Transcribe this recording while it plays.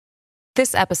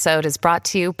This episode is brought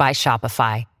to you by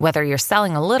Shopify. Whether you're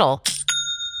selling a little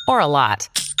or a lot,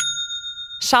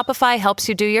 Shopify helps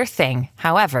you do your thing,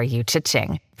 however you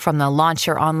cha-ching. From the launch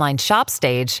your online shop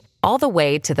stage, all the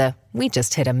way to the we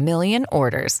just hit 1 million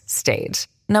orders stage.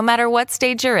 No matter what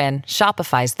stage you're in,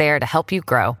 Shopify's there to help you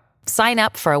grow. Sign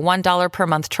up for a $1 per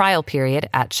month trial period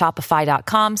at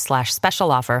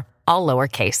shopify.com/special offer, all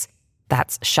lowercase.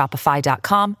 That's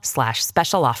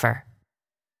shopify.com/special offer.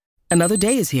 Another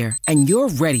day is here, and you're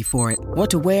ready for it. What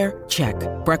to wear? Check.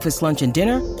 Breakfast, lunch, and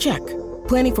dinner? Check.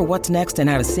 Planning for what's next and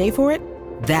how to save for it?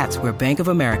 That's where Bank of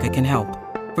America can help.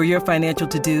 For your financial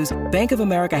to-dos, Bank of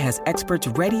America has experts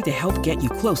ready to help get you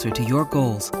closer to your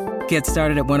goals. Get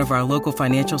started at one of our local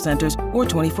financial centers or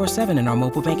 24/7 in our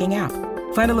mobile banking app.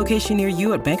 Find a location near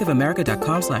you at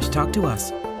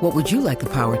bankofamerica.com/talktous. What would you like the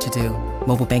power to do?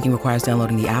 Mobile banking requires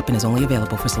downloading the app and is only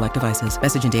available for select devices.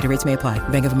 Message and data rates may apply.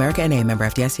 Bank of America N.A., member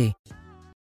FDIC.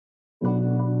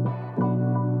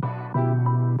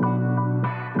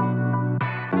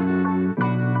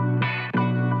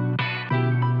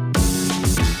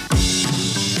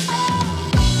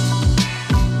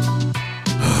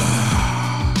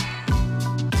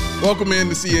 Welcome in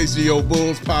to CHGO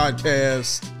Bulls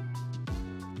Podcast.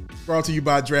 Brought to you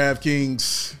by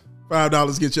DraftKings.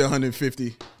 $5 get you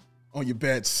 $150 on your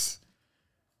bets.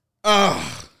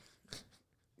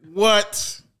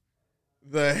 What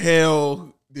the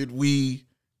hell did we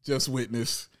just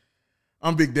witness?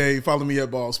 I'm Big Dave. Follow me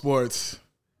at Ball Sports.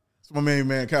 It's my main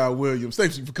man, Kyle Williams.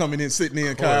 Thank you for coming in, sitting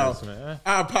in, Kyle. Man.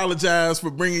 I apologize for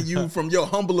bringing you from your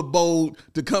humble abode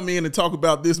to come in and talk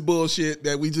about this bullshit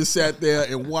that we just sat there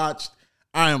and watched.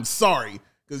 I am sorry,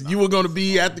 because you were going to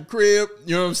be at the crib,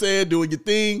 you know what I'm saying, doing your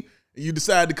thing, and you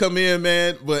decided to come in,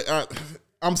 man, but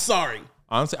I'm sorry.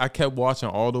 Honestly, I kept watching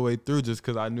all the way through just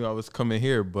because I knew I was coming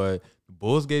here, but the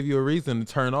Bulls gave you a reason to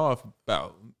turn off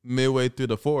about midway through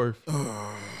the fourth.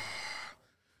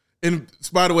 And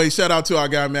by the way, shout out to our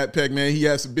guy, Matt Peck, man. He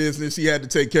has some business he had to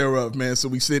take care of, man, so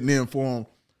we sitting in for him.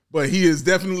 But he is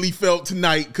definitely felt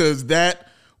tonight, because that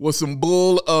was some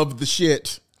bull of the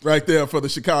shit right there for the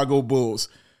Chicago Bulls.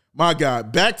 My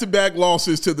God, back-to-back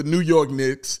losses to the New York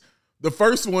Knicks. The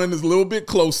first one is a little bit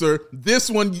closer. This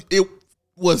one, it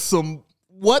was some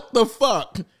what the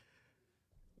fuck.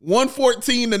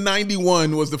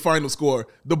 114-91 was the final score.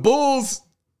 The Bulls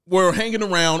were hanging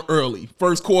around early.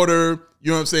 First quarter, you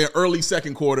know what I'm saying, early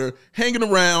second quarter, hanging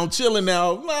around, chilling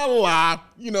out, la la la.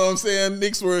 You know what I'm saying?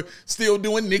 Knicks were still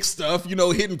doing Knicks stuff, you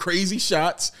know, hitting crazy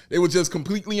shots. They were just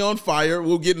completely on fire.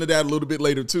 We'll get into that a little bit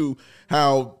later too,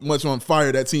 how much on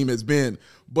fire that team has been.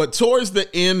 But towards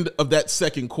the end of that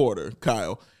second quarter,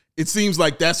 Kyle, it seems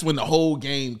like that's when the whole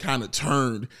game kind of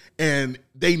turned, and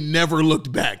they never looked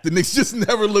back. The Knicks just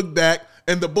never looked back,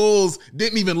 and the Bulls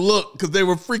didn't even look because they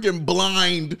were freaking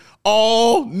blind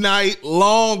all night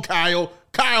long, Kyle.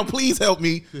 Kyle, please help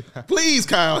me. Please,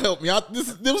 Kyle, help me.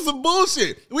 This was some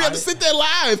bullshit. We have to sit there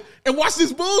live and watch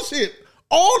this bullshit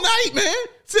all night, man.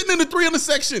 Sitting in the 300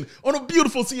 section on a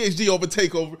beautiful CHG over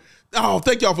takeover. Oh,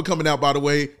 thank y'all for coming out, by the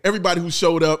way. Everybody who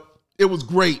showed up. It was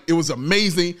great. It was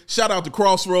amazing. Shout out to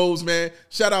Crossroads, man.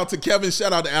 Shout out to Kevin.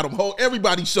 Shout out to Adam Holt.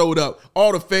 Everybody showed up.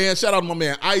 All the fans. Shout out to my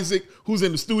man Isaac, who's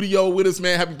in the studio with us,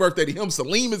 man. Happy birthday to him.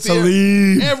 Salim is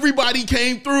here. Everybody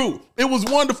came through. It was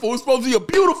wonderful. It was supposed to be a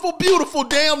beautiful, beautiful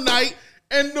damn night.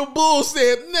 And the Bulls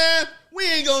said, nah, we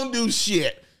ain't going to do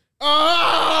shit.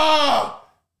 Ah!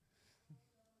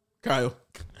 Kyle.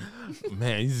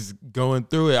 Man, he's going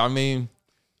through it. I mean,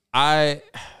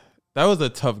 that was a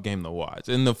tough game to watch.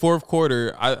 In the fourth quarter,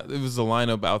 it was a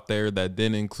lineup out there that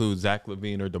didn't include Zach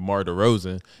LaVine or DeMar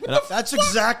DeRozan. That's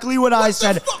exactly what I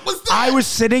said. What the fuck was that? I was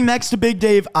sitting next to Big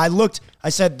Dave. I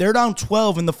said, they're down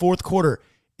 12 in the fourth quarter.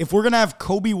 If we're going to have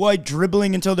Kobe White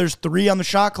dribbling until there's 3 on the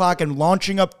shot clock and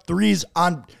launching up threes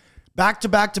on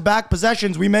back-to-back-to-back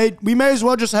possessions, we may as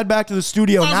well just head back to the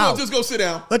studio now. Well just go sit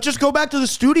down. Let's just go back to the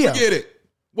studio. Forget it.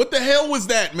 What the hell was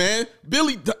that, man?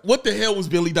 What the hell was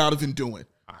Billy Donovan doing?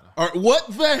 All right, what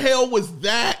the hell was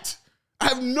that? I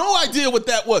have no idea what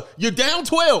that was. You're down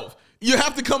 12. You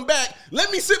have to come back.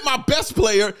 Let me sit my best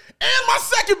player and my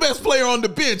second best player on the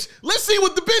bench. Let's see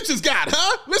what the bench has got,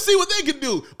 huh? Let's see what they can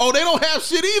do. Oh, they don't have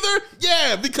shit either?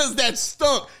 Yeah, because that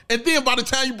stunk. And then by the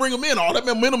time you bring them in, all that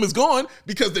momentum is gone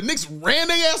because the Knicks ran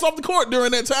their ass off the court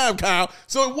during that time, Kyle.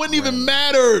 So it wouldn't even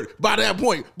matter by that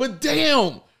point. But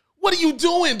damn, what are you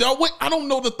doing, dog? I don't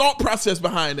know the thought process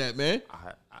behind that, man.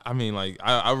 I mean, like,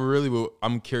 I really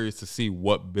I'm curious to see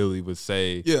what Billy would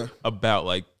say about,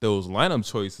 like, those lineup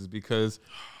choices because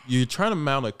you're trying to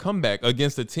mount a comeback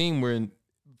against a team where,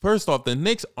 first off, the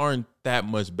Knicks aren't that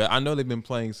much better. I know they've been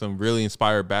playing some really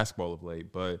inspired basketball of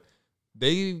late, but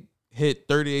they hit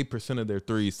 38% of their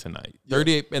threes tonight.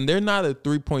 38, and they're not a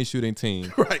 3-point shooting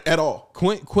team, right? At all.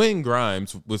 Quentin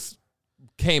Grimes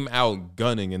came out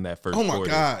gunning in that first quarter. Oh my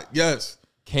God, yes,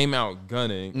 came out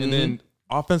gunning, and then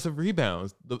offensive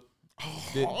rebounds.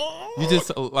 You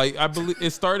just like I believe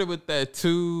it started with that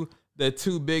two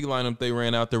big lineup they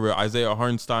ran out there with Isaiah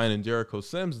Hartenstein and Jericho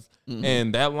Sims,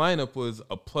 and that lineup was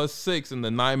a +6 in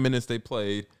the 9 minutes they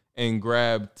played and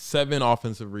grabbed 7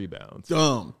 offensive rebounds.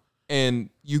 Dumb. And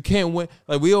you can't win.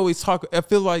 Like we always talk, I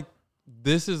feel like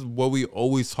this is what we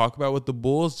always talk about with the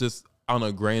Bulls, just on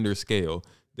a grander scale.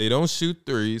 They don't shoot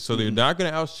threes, so they're not going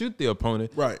to outshoot the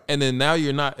opponent. Right. And then now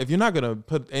if you're not going to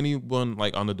put anyone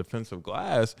like on the defensive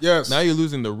glass, yes. Now you're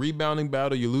losing the rebounding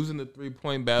battle, you're losing the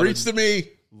 3-point battle. Preach to me.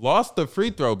 Lost the free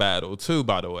throw battle too,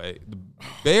 by the way.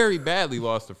 Very badly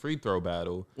lost the free throw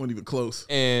battle. Wasn't even close.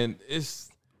 And it's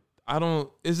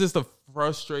just a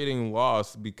frustrating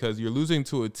loss because you're losing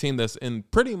to a team that's in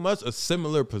pretty much a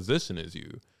similar position as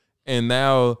you. And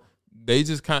now they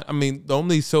just the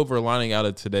only silver lining out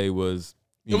of today was,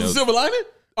 it was a silver lining?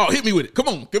 Oh, hit me with it. Come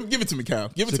on. Give it to me, Kyle.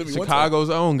 Give it to me. Chicago's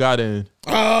own got in.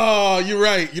 Oh, you're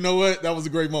right. You know what? That was a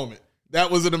great moment. That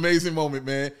was an amazing moment,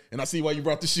 man. And I see why you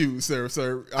brought the shoes, sir.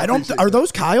 Are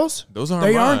those Kyle's? Those aren't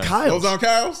They mine. aren't Kyle's. Those aren't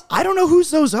Kyle's? I don't know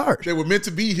whose those are. They were meant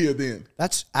to be here then.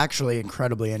 That's actually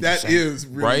incredibly interesting. That is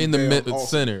really right in the awesome.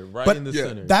 center. Right in the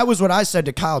center. That was what I said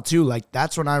to Kyle, too. Like,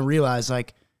 that's when I realized,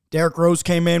 like, Derrick Rose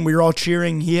came in. We were all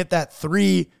cheering. He hit that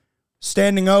 3,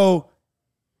 standing O.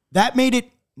 That made it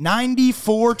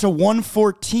 94 to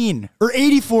 114 or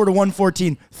 84 to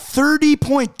 114.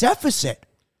 30-point deficit.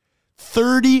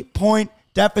 30-point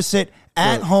deficit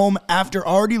at home after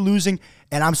already losing.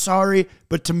 And I'm sorry,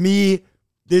 but to me,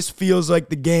 this feels like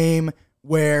the game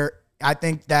where I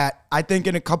think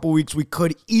in a couple weeks we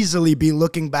could easily be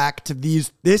looking back to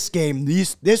this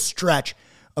stretch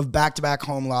of back-to-back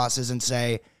home losses and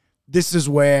say, this is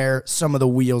where some of the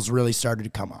wheels really started to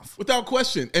come off. Without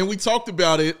question. And we talked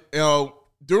about it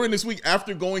during this week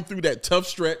after going through that tough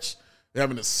stretch,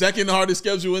 having the second hardest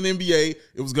schedule in the NBA.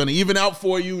 It was going to even out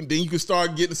for you, and then you can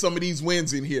start getting some of these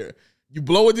wins in here. You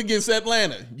blow it against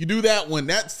Atlanta. You do that one.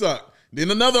 That sucked. Then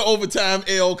another overtime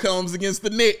L comes against the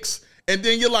Knicks, and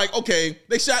then you're like, okay,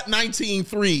 they shot 19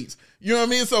 threes. You know what I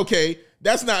mean? It's okay.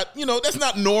 That's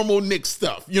not normal Knicks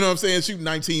stuff. You know what I'm saying? Shooting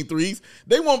 19 threes.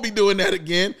 They won't be doing that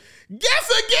again.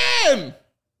 Guess again.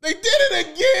 They did it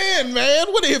again, man.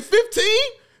 What, they hit 15?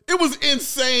 It was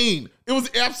insane. It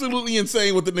was absolutely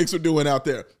insane what the Knicks were doing out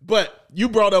there. But you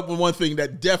brought up one thing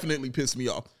that definitely pissed me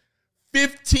off.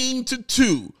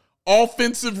 15-2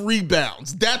 offensive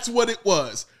rebounds. That's what it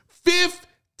was.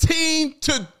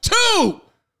 15-2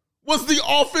 was the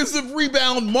offensive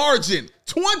rebound margin.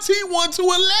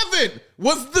 21-11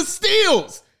 was the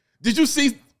steals. Did you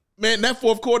see, man, that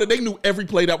fourth quarter, they knew every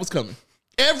play that was coming.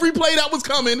 Every play that was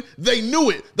coming, they knew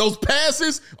it. Those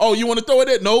passes, oh, you want to throw it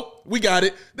in? Nope, we got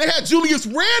it. They had Julius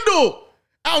Randle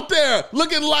out there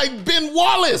looking like Ben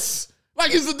Wallace,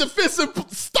 like he's a defensive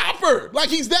stopper, like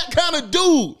he's that kind of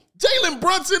dude. Jalen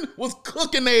Brunson was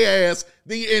cooking their ass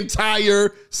the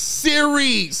entire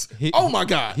series. Oh, my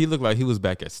God. He looked like he was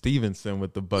back at Stevenson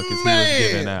with the buckets he was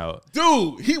giving out.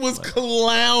 Dude, he was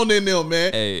clowning them,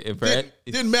 man. Hey,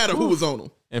 didn't matter who was on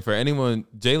him. And for anyone,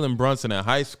 Jalen Brunson in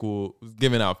high school was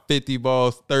giving out 50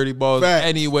 balls, 30 balls,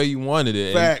 any way you wanted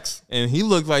it. Facts. And he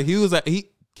looked like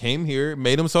he came here,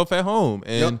 made himself at home.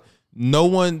 And no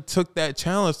one took that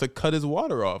challenge to cut his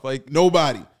water off. Like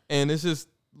nobody. And it's just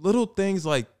little things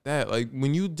like that. Like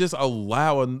when you just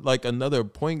allow another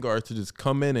point guard to just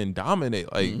come in and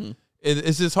dominate, like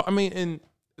it's just, I mean, and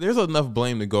there's enough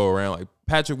blame to go around. Like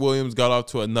Patrick Williams got off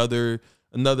to another,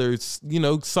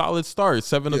 solid start.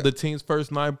 7 of the team's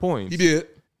first 9 points. He did.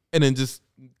 And then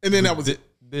that was it.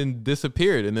 Then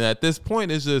disappeared. And then at this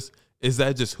point, is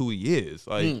that just who he is?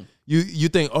 Like you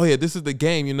think, oh yeah, this is the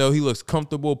game. He looks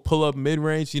comfortable, pull up mid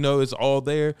range. It's all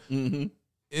there. Mm-hmm.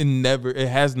 It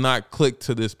has not clicked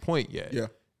to this point yet. Yeah.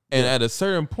 And at a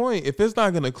certain point, if it's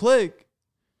not going to click,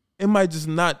 it might just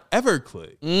not ever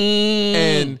click.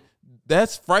 And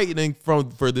that's frightening for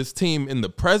this team in the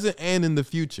present and in the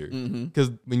future. Because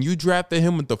when you drafted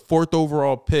him with the 4th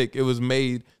overall pick, it was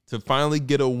made to finally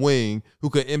get a wing who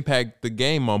could impact the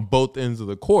game on both ends of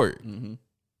the court.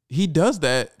 He does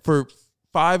that for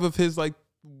 5 of his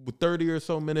 30 or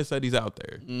so minutes that he's out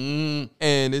there.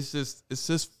 And it's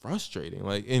just frustrating.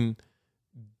 and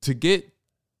to get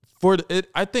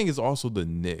I think it's also the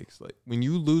Knicks. Like when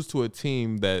you lose to a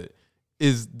team that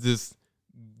is just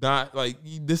not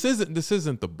this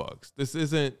isn't the Bucks. This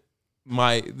isn't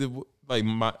my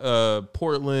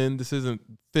Portland. This isn't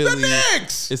Philly. The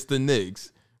Knicks. It's the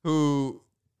Knicks who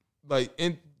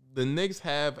the Knicks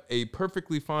have a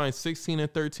perfectly fine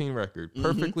 16-13 record,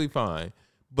 perfectly fine,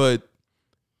 but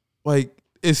like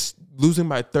it's losing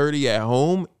by 30 at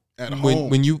home.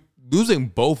 When you losing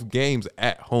both games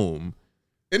at home,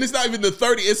 and it's not even the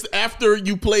 30. It's after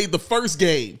you played the first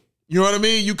game. You know what I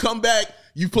mean? You come back,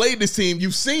 you played this team,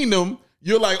 you've seen them.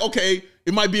 You're like, okay,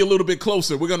 it might be a little bit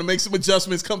closer. We're gonna make some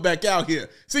adjustments. Come back out here.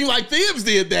 Seemed like Thibs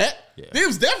did that. Yeah.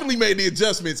 Thibs definitely made the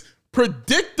adjustments.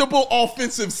 Predictable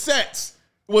offensive sets.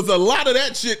 Was a lot of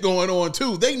that shit going on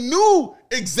too. They knew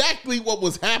exactly what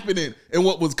was happening and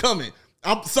what was coming.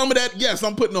 Some of that, yes,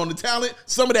 I'm putting on the talent.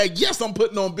 Some of that, yes, I'm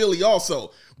putting on Billy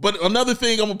also. But another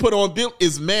thing I'm gonna put on Bill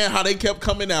is, man, how they kept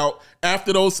coming out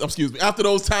after those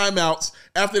timeouts,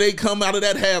 after they come out of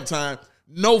that halftime,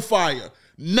 no fire,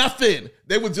 nothing.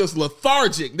 They were just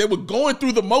lethargic. They were going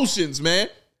through the motions, man.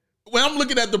 When I'm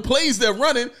looking at the plays they're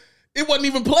running, it wasn't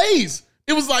even plays.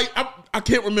 It was like, I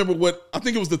can't remember I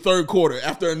think it was the third quarter.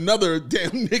 After another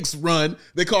damn Knicks run,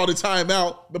 they called a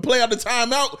timeout. The play out the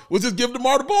timeout was just give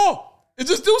DeMar the ball and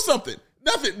just do something.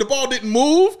 Nothing. The ball didn't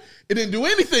move. It didn't do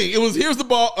anything. It was, here's the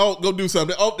ball. Oh, go do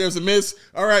something. Oh, there's a miss.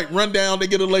 All right, run down. They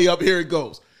get a layup. Here it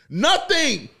goes.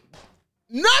 Nothing.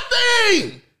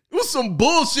 It was some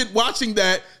bullshit watching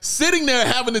that, sitting there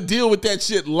having to deal with that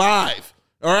shit live.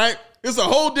 All right? It's a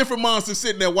whole different monster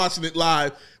sitting there watching it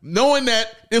live, knowing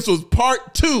that this was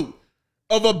part 2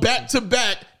 of a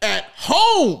back-to-back at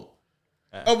home.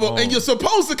 And you're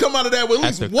supposed to come out of that with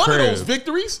at least one of those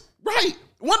victories. Right.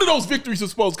 One of those victories you're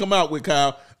supposed to come out with,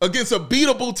 Kyle, against a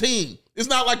beatable team. It's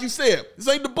not like you said. This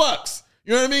ain't the Bucks.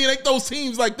 You know what I mean? It ain't those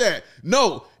teams like that.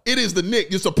 No, it is the Knicks.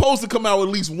 You're supposed to come out with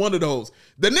at least one of those.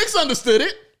 The Knicks understood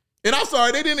it. And I'm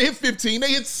sorry, they didn't hit 15.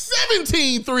 They hit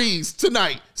 17 threes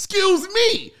tonight. Excuse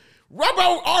me. What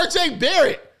about R.J.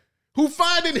 Barrett, who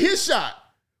finding his shot,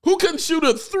 who couldn't shoot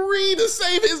a 3 to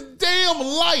save his damn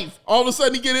life? All of a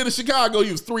sudden, he get into Chicago.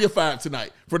 He was 3 of 5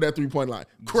 tonight for that 3-point line.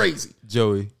 Crazy.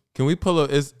 Joey, can we pull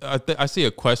up? I see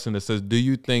a question that says, "Do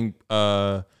you think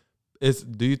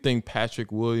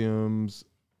Patrick Williams?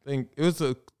 It was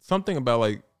something about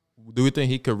like, do we think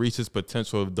he could reach his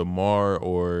potential if DeMar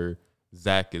or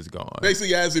Zach is gone?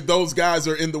 Basically, as if those guys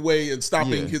are in the way and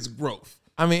stopping his growth.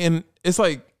 I mean, and it's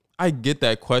like, I get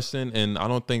that question, and I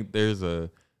don't think there's a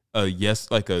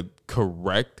yes, like a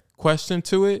correct question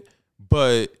to it,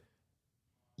 but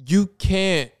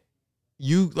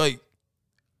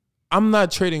I'm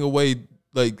not trading away,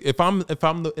 like if I'm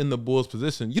in the Bulls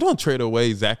position, you don't trade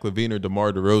away Zach LaVine or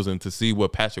DeMar DeRozan to see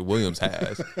what Patrick Williams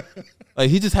has.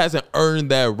 Like, he just hasn't earned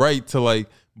that right to like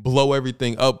blow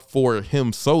everything up for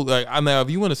him. So like, now if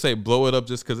you want to say blow it up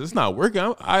just because it's not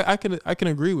working, I can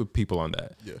agree with people on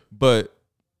that. Yeah. But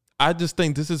I just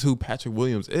think this is who Patrick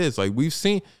Williams is. Like, we've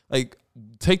seen, like,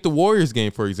 take the Warriors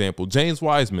game, for example. James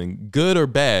Wiseman, good or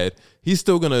bad, he's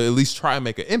still going to at least try and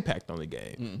make an impact on the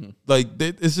game. Mm-hmm. Like,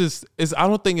 I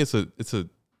don't think it's a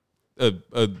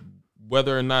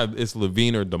whether or not it's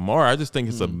LaVine or DeMar. I just think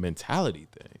it's a mentality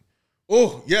thing.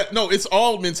 Oh, yeah. No, it's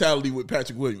all mentality with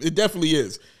Patrick Williams. It definitely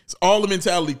is. It's all a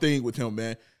mentality thing with him,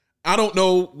 man. I don't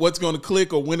know what's going to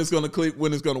click or when it's going to click,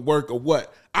 when it's going to work or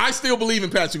what. I still believe in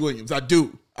Patrick Williams. I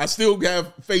do. I still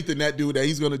have faith in that dude that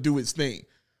he's going to do his thing.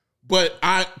 But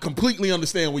I completely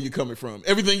understand where you're coming from.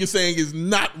 Everything you're saying is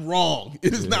not wrong.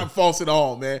 It is not false at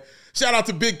all, man. Shout out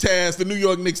to Big Taz, the New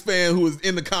York Knicks fan who is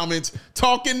in the comments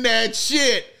talking that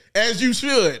shit, as you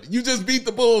should. You just beat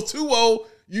the Bulls 2-0.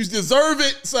 You deserve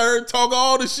it, sir. Talk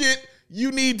all the shit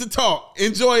you need to talk.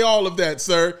 Enjoy all of that,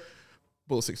 sir.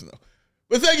 Bulls 6-0.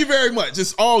 But thank you very much.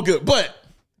 It's all good. But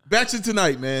back to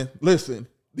tonight, man. Listen,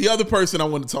 the other person I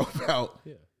want to talk about,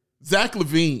 Zach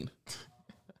LaVine.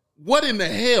 What in the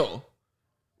hell?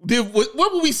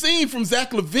 What were we seeing from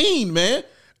Zach LaVine, man?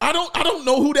 I don't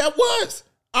know who that was.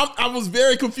 I was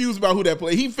very confused about who that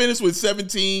played. He finished with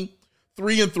 17,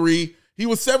 3-3. He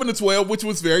was 7-12, which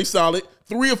was very solid.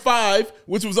 3 of 5,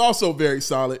 which was also very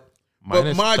solid.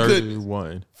 Minus but my 31.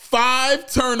 Goodness,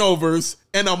 5 turnovers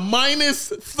and a minus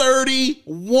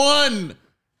 31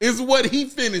 is what he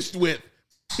finished with.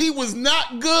 He was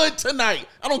not good tonight.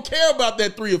 I don't care about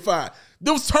that 3 of 5.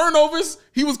 Those turnovers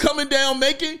he was coming down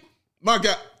making. My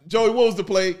God, Joey, what was the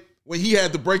play when he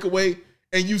had the breakaway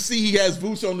and you see he has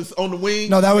Vooch on the wing?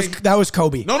 No, that was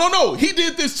Kobe. No. He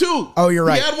did this too. Oh, you're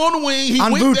right. He had him on the wing. He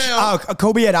on went Vooch, down.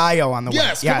 Kobe had Ayo on the wing.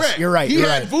 Yes, correct. You're right. He you're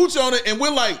had right. Vooch on it, and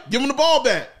we're like, give him the ball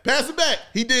back. Pass it back.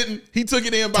 He didn't. He took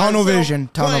it in by Tunnel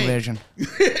himself. Tunnel vision.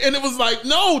 And it was like,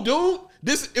 no, dude.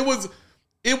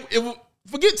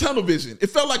 Forget tunnel vision.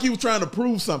 It felt like he was trying to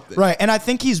prove something. Right, and I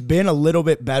think he's been a little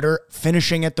bit better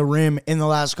finishing at the rim in the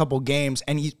last couple games,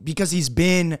 and because he's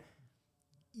been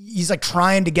he's like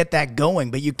trying to get that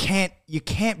going, but you can't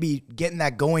be getting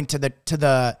that going to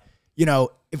the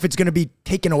if it's going to be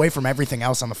taken away from everything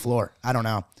else on the floor. I don't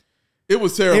know. It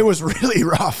was terrible. It was really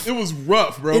rough. It was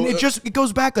rough, bro. And it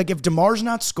goes back, like, if DeMar's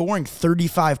not scoring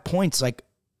 35 points, like,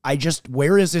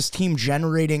 where is this team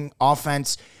generating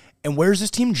offense, and where is this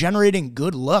team generating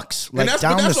good looks? Like, that's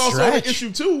also an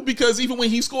issue, too, because even when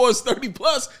he scores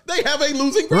 30-plus, they have a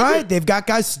losing record. Right, they've got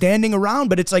guys standing around,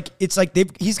 but it's like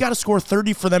he's got to score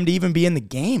 30 for them to even be in the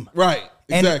game. Right,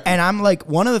 exactly. And I'm like,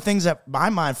 one of the things that my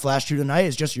mind flashed to tonight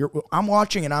is just, I'm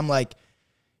watching, and I'm like,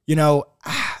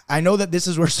 I know that this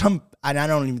is where and I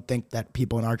don't even think that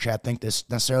people in our chat think this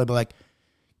necessarily, but like,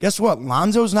 guess what?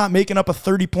 Lonzo's not making up a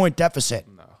 30-point deficit.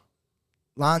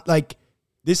 No.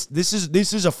 This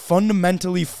is a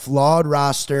fundamentally flawed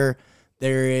roster.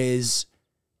 They're in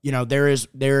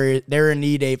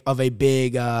need of a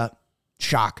big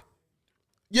shock.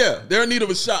 Yeah, they're in need of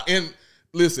a shock. And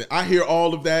listen, I hear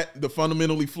all of that, the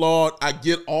fundamentally flawed. I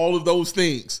get all of those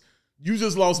things. You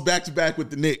just lost back-to-back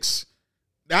with the Knicks.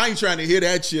 I ain't trying to hear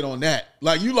that shit on that.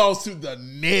 Like, you lost to the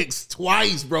Knicks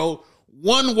twice, bro.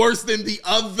 One worse than the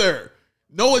other.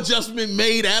 No adjustment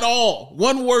made at all.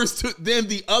 One worse than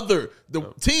the other. The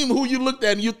team who you looked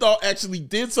at and you thought actually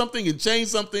did something and changed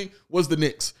something was the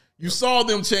Knicks. You saw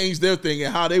them change their thing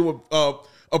and how they were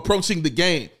approaching the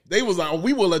game. They was like,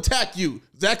 we will attack you.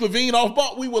 Zach LaVine off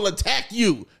ball, we will attack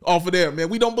you off of there, man.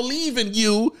 We don't believe in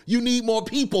you. You need more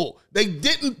people. They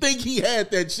didn't think he had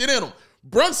that shit in him.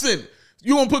 Brunson,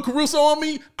 you want to put Caruso on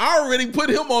me? I already put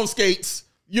him on skates,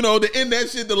 to end that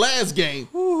shit the last game.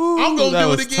 I'm going to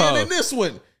do it again in this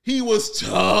one. He was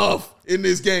tough in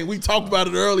this game. We talked about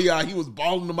it earlier. He was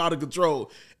balling them out of control.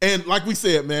 And like we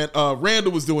said, man,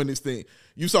 Randall was doing his thing.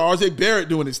 You saw RJ Barrett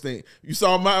doing his thing. You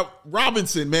saw Mike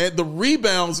Robinson, man. The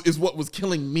rebounds is what was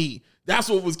killing me. That's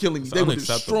what was killing me. They were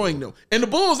destroying them. And the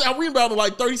Bulls out-rebounded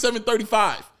like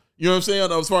 37-35. You know what I'm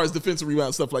saying? As far as defensive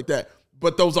rebounds, stuff like that.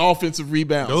 But those offensive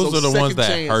rebounds, those are the ones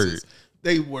that hurt.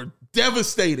 They were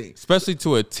devastating. Especially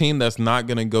to a team that's not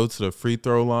going to go to the free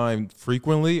throw line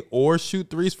frequently or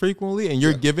shoot threes frequently, and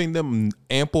you're giving them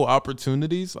ample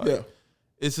opportunities. Like,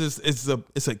 it's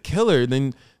a killer.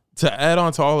 Then to add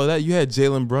on to all of that, you had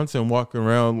Jalen Brunson walking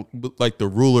around like the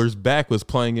ruler's back was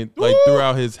playing it like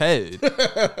throughout his head.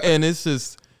 And it's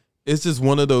just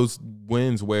one of those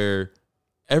wins where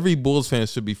every Bulls fan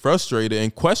should be frustrated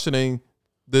and questioning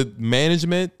the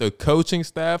management, the coaching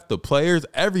staff, the players,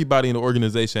 everybody in the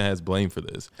organization has blame for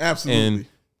this. Absolutely.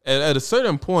 And at a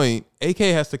certain point, AK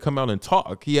has to come out and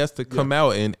talk. He has to come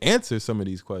out and answer some of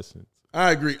these questions.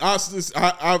 I agree.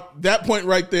 That point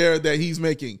right there that he's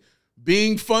making,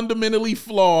 being fundamentally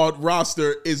flawed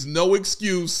roster is no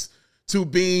excuse to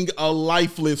being a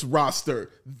lifeless roster.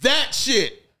 That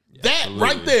shit,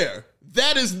 right there,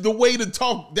 that is the way to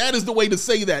talk. That is the way to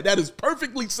say that. That is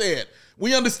perfectly said.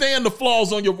 We understand the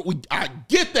flaws on I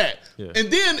get that. Yeah.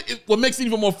 And then what makes it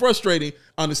even more frustrating,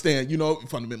 understand,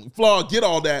 fundamentally flawed, get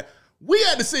all that. We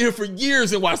had to sit here for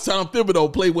years and watch Tom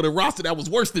Thibodeau play with a roster that was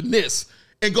worse than this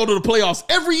and go to the playoffs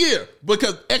every year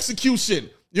because execution,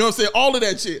 you know what I'm saying? All of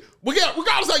that shit.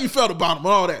 Regardless how you felt about him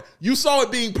and all that, you saw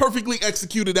it being perfectly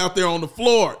executed out there on the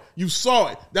floor. You saw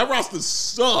it. That roster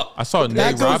sucked. I saw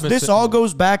Nate Robinson. This all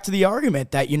goes back to the argument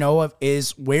that,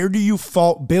 is where do you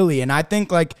fault Billy? And I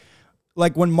think like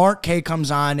when Mark K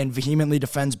comes on and vehemently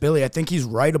defends Billy, I think he's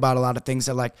right about a lot of things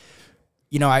that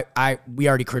we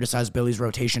already criticized Billy's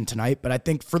rotation tonight, but I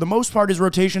think for the most part, his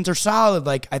rotations are solid.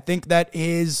 Like, I think that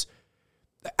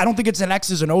I don't think it's an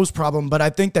X's and O's problem, but I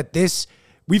think that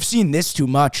we've seen this too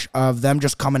much of them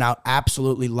just coming out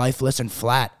absolutely lifeless and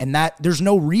flat, and that there's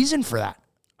no reason for that.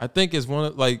 I think it's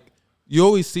you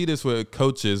always see this with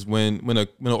coaches when an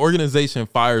organization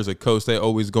fires a coach, they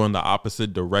always go in the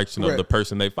opposite direction of the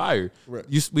person they fired. Right.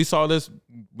 We saw this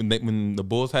when the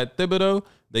Bulls had Thibodeau,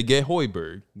 they get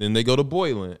Hoiberg, then they go to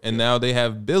Boylan, and now they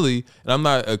have Billy. And I'm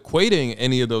not equating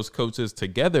any of those coaches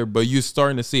together, but you're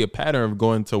starting to see a pattern of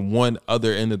going to one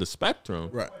other end of the spectrum.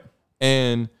 Right.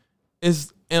 And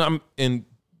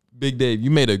Big Dave, you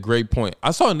made a great point.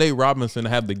 I saw Nate Robinson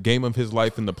have the game of his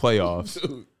life in the playoffs.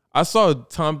 Dude. I saw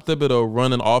Tom Thibodeau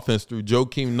run an offense through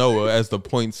Joakim Noah as the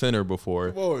point center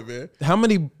before. Come on, man. How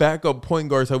many backup point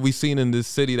guards have we seen in this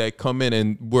city that come in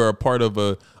and were a part of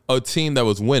a team that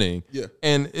was winning? Yeah.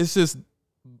 And it's just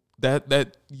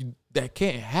that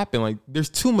can't happen. Like, there's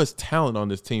too much talent on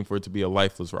this team for it to be a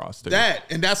lifeless roster.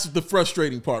 And that's the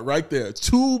frustrating part right there.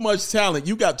 Too much talent.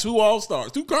 You got two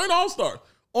current All-Stars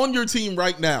on your team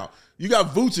right now. You got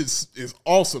Vucic is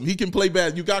awesome. He can play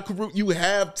bad. You got Caruso. You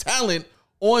have talent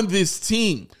on this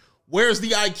team. Where's the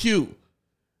IQ?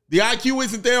 The IQ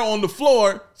isn't there on the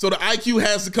floor, so the IQ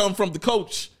has to come from the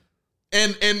coach.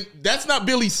 And that's not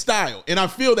Billy's style. And I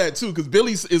feel that too, because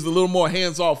Billy is a little more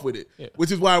hands-off with it,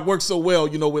 which is why it works so well,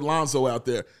 with Lonzo out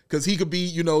there. Because he could be,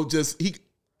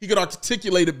 he could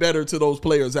articulate it better to those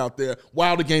players out there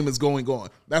while the game is going on.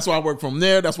 That's why I work from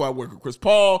there. That's why I work with Chris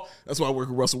Paul. That's why I work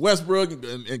with Russell Westbrook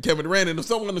and Kevin Durant and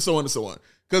so on and so on and so on.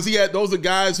 Because those are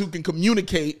guys who can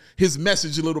communicate his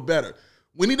message a little better.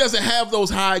 When he doesn't have those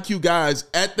high IQ guys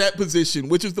at that position,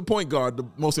 which is the point guard, the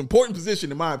most important position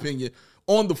in my opinion,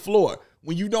 on the floor.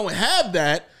 When you don't have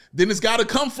that, then it's got to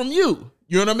come from you.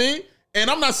 You know what I mean? And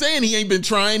I'm not saying he ain't been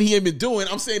trying, he ain't been doing.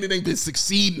 I'm saying it ain't been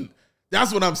succeeding.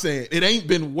 That's what I'm saying. It ain't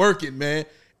been working, man.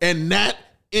 And that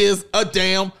is a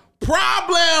damn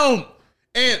problem.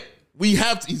 And we've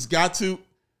got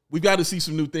to see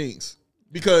some new things.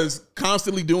 Because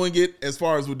constantly doing it, as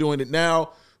far as we're doing it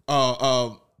now,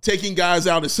 taking guys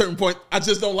out at a certain point, I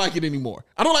just don't like it anymore.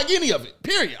 I don't like any of it,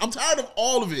 period. I'm tired of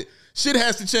all of it. Shit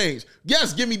has to change.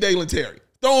 Yes, give me Dalen Terry.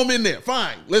 Throw him in there.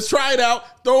 Fine. Let's try it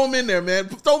out. Throw him in there, man.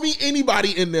 Throw me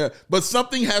anybody in there. But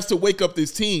something has to wake up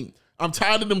this team. I'm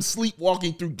tired of them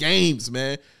sleepwalking through games,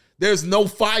 man. There's no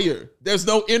fire. There's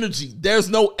no energy. There's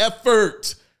no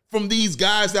effort from these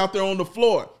guys out there on the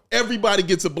floor. Everybody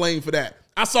gets a blame for that.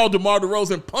 I saw DeMar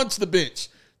DeRozan punch the bench,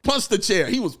 punch the chair.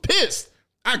 He was pissed.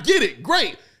 I get it.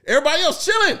 Great. Everybody else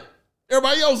chilling.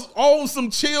 Everybody else on some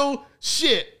chill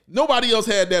shit. Nobody else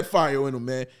had that fire in them,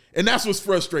 man. And that's what's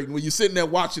frustrating when you're sitting there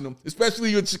watching them,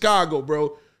 especially in Chicago,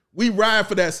 bro. We ride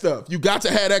for that stuff. You got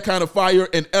to have that kind of fire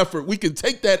and effort. We can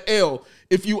take that L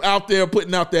if you out there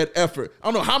putting out that effort. I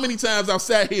don't know how many times I've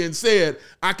sat here and said,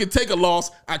 I can take a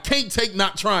loss. I can't take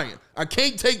not trying. I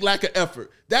can't take lack of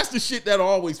effort. That's the shit that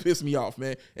always pissed me off,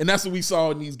 man. And that's what we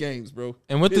saw in these games, bro.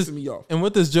 And what pissing me off. And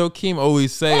what does Joakim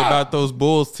always say about those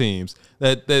Bulls teams?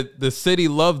 That the city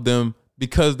loved them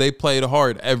because they played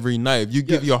hard every night. If you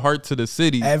give your heart to the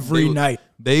city every night,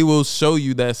 they will show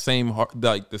you that same heart,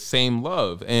 like the same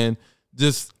love. And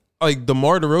just like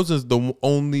DeMar DeRozan is the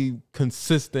only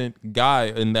consistent guy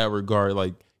in that regard.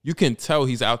 Like you can tell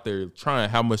he's out there trying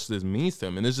how much this means to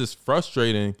him. And it's just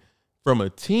frustrating from a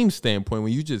team standpoint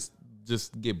when you just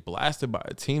get blasted by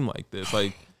a team like this.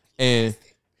 Like and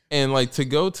like to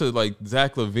go to like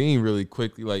Zach LaVine really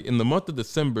quickly, like in the month of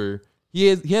December, he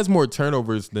has more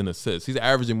turnovers than assists. He's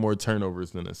averaging more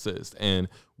turnovers than assists. And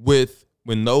with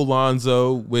no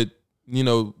Lonzo, with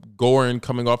Goran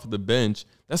coming off of the bench,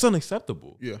 that's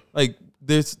unacceptable. Yeah. Like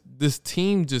this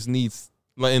team just needs,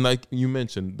 and like you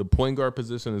mentioned, the point guard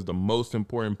position is the most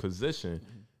important position.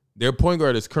 Mm-hmm. Their point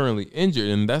guard is currently injured,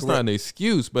 and that's not an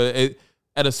excuse. But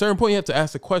at a certain point, you have to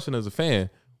ask the question as a fan: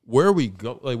 where are we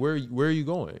go? Like where are you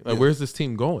going? Like where's this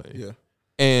team going? Yeah.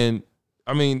 And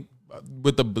I mean,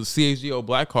 with the CHGO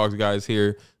Blackhawks guys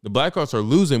here, the Blackhawks are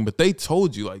losing, but they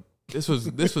told you like this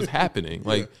was happening.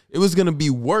 Like it was gonna be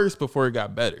worse before it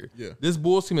got better. Yeah. This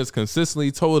Bulls team has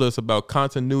consistently told us about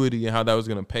continuity and how that was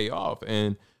gonna pay off.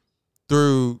 And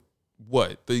through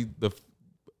the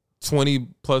 20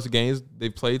 plus games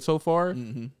they've played so far,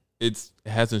 it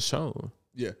hasn't shown.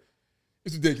 Yeah.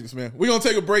 It's ridiculous, man. We're going to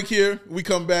take a break here. We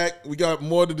come back. We got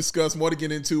more to discuss, more to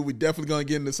get into. We definitely going to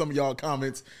get into some of y'all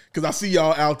comments because I see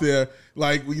y'all out there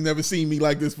like, we never seen me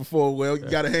like this before. Well, you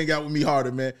got to hang out with me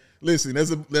harder, man. Listen, there's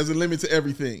a limit to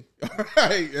everything. All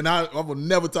right? And I will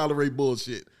never tolerate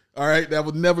bullshit. All right? That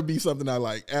would never be something I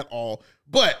like at all.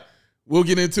 But we'll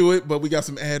get into it. But we got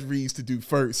some ad reads to do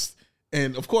first.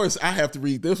 And, of course, I have to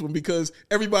read this one because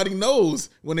everybody knows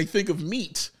when they think of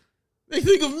meat, they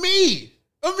think of me.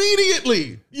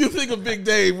 Immediately, you think of Big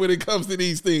Dave when it comes to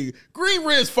these things. Green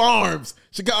Ridge Farms,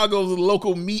 Chicago's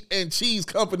local meat and cheese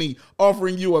company,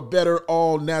 offering you a better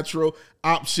all-natural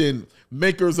option.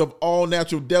 Makers of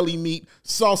all-natural deli meat,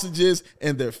 sausages,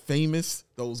 and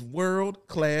those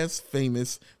world-class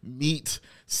famous meat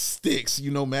sticks. You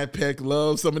know Matt Peck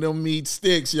loves some of them meat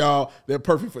sticks, y'all. They're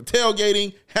perfect for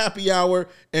tailgating, happy hour,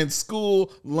 and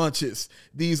school lunches.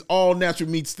 These all-natural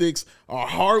meat sticks are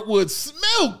hardwood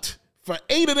smoked for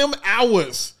 8 of them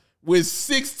hours with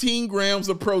 16 grams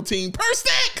of protein per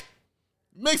stick.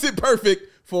 Makes it perfect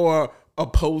for a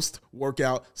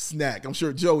post-workout snack. I'm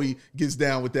sure Joey gets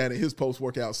down with that in his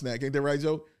post-workout snack. Ain't that right,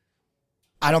 Joe?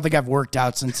 I don't think I've worked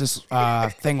out since this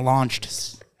thing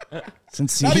launched.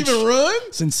 Not even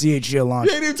run? Since CHGO launched.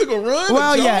 You ain't even took a run?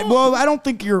 Well, yeah. Well, I don't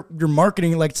think you're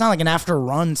marketing like it's not like an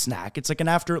after-run snack. It's like an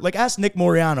after. Like ask Nick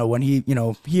Moriano when he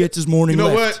hits his morning lift.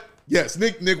 You know what? Yes,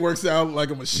 Nick works out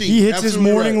like a machine. He hits his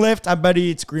morning lift. I bet he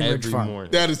eats Green Ridge Farm.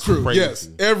 Morning. That is true. Crazy. Yes,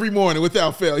 every morning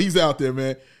without fail. He's out there,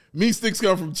 man. Meat sticks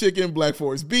come from chicken, Black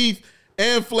Forest beef,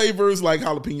 and flavors like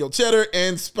jalapeno cheddar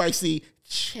and spicy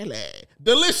chili.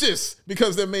 Delicious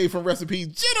because they're made from recipes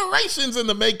generations in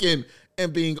the making,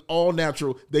 and being all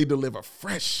natural, they deliver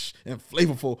fresh and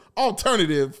flavorful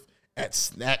alternative at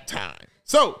snack time.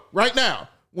 So right now,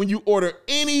 when you order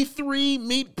any 3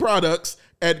 meat products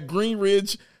at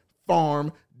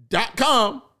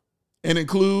greenridgefarm.com and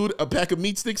include a pack of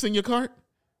meat sticks in your cart,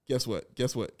 guess what?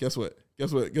 Guess what's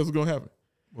going to happen?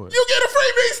 What? You get a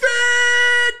free meat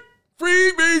stick!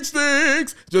 Free meat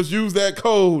sticks! Just use that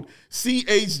code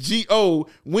CHGO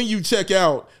when you check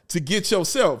out to get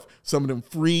yourself some of them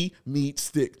free meat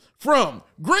sticks from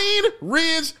Green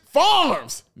Ridge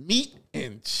Farms. Meat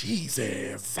and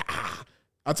cheeses.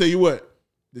 I'll tell you what,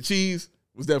 the cheese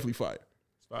was definitely fire.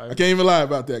 I can't even lie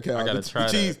about that, Kyle. I gotta try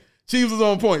that. Cheese was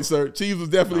on point, sir. Cheese was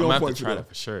definitely on point. I'm gonna try that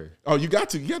for sure. Oh, you got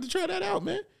to try that out,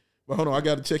 man. But hold on, I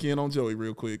got to check in on Joey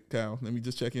real quick, Kyle. Let me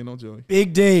just check in on Joey.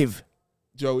 Big Dave.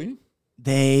 Joey.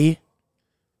 They.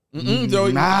 Joey.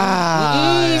 Joey. No,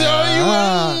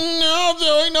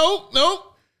 Joey.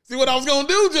 Nope. See, what I was going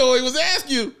to do, Joey, was ask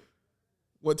you,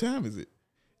 what time is it?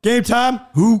 Game time.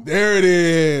 Who? There it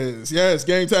is. Yes,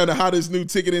 Game Time, the hottest new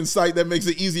ticketing site that makes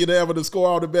it easier than ever to score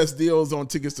all the best deals on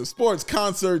tickets to sports,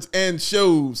 concerts, and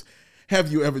shows.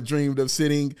 Have you ever dreamed of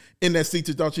sitting in that seat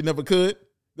you thought you never could?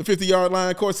 The 50-yard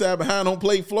line, courtside, behind home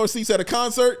plate, floor seats at a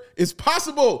concert is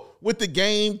possible with the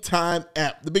Game Time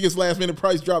app. The biggest last-minute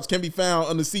price drops can be found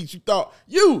on the seats you thought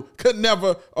you could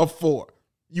never afford.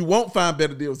 You won't find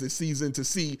better deals this season to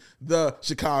see the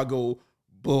Chicago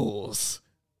Bulls.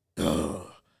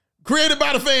 Created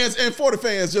by the fans and for the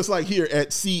fans, just like here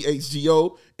at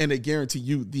CHGO, and they guarantee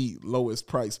you the lowest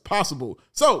price possible.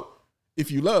 So,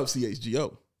 if you love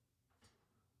CHGO,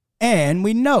 and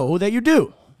we know that you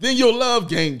do, then you'll love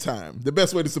Game Time. The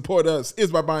best way to support us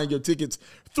is by buying your tickets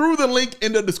through the link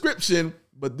in the description.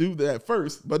 But do that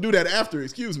after,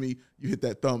 you hit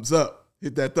that thumbs up.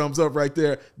 Hit that thumbs up right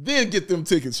there. Then get them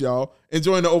tickets, y'all. And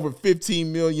join the over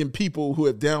 15 million people who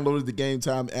have downloaded the Game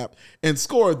Time app and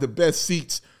scored the best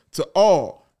seats to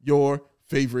all your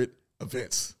favorite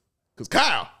events. Because,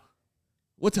 Kyle,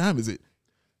 what time is it?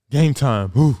 Game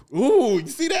time. Ooh, you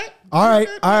see that? All right.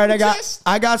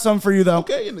 I got some for you though.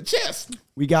 Okay, in the chest.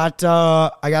 I got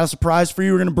a surprise for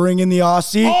you. We're gonna bring in the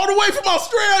Aussie all the way from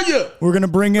Australia. We're gonna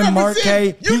bring in Mark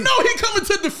K. You know he coming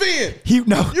to defend. Coming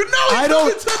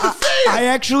to defend. I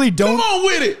actually don't. Come on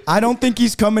with it. I don't think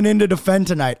he's coming in to defend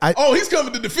tonight. He's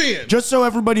coming to defend. Just so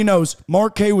everybody knows,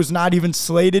 Mark K was not even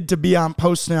slated to be on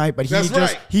post tonight, but he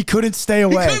couldn't stay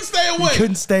away. He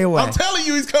couldn't stay away. I'm telling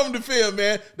you, he's coming to defend,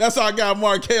 man. That's how I got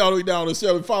Mark K all the way down the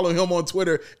show. Follow him on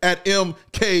Twitter at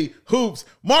MK Hoops.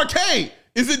 Mark K,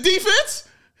 is it defense?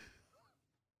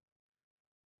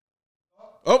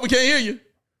 Oh, we can't hear you.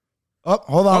 Oh,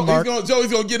 hold on, Mark.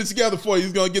 Joey's going to get it together for you.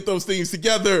 He's going to get those things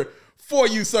together for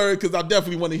you, sir, because I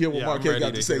definitely want to hear what Mark K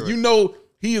got to say. You know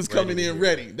he is coming in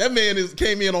ready. That man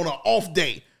came in on an off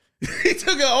day. He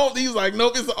took it off. He's like,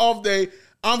 nope, it's an off day.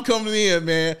 I'm coming in,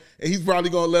 man. And he's probably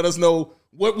going to let us know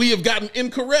what we have gotten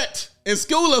incorrect and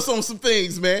school us on some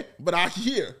things, man. But I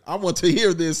want to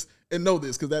hear this and know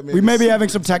this, because that man. We may be having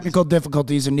some technical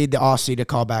difficulties and need the Aussie to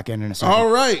call back in a second.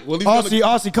 All right. Well,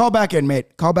 Aussie, call back in,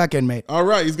 mate. Call back in, mate. All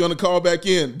right. He's going to call back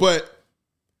in. But,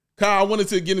 Kyle, I wanted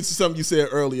to get into something you said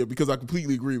earlier, because I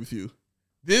completely agree with you.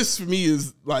 This, for me,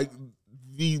 is like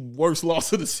the worst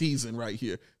loss of the season right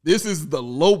here. This is the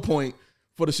low point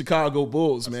for the Chicago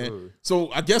Bulls, man. Absolutely.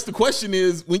 So I guess the question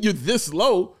is, when you're this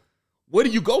low, where do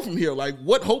you go from here? Like,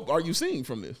 what hope are you seeing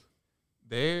from this?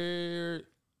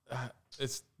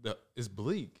 It's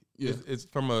bleak. Yeah. It's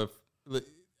from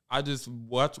I just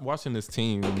watching this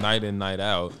team night in, night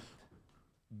out.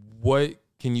 What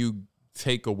can you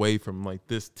take away from like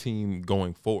this team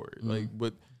going forward? Mm-hmm.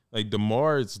 Like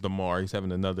DeMar is DeMar. He's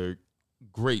having another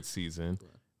great season.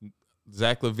 Right.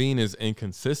 Zach LaVine is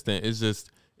inconsistent.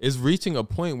 It's reaching a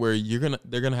point where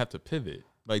they're gonna have to pivot.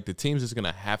 Like the team's just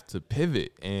gonna have to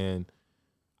pivot, and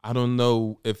I don't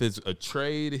know if it's a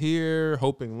trade here,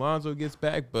 hoping Lonzo gets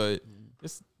back, but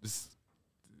it's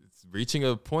reaching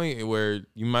a point where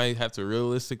you might have to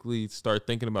realistically start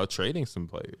thinking about trading some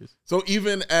players. So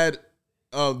even at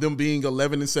them being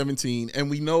 11-17, and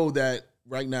we know that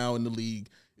right now in the league,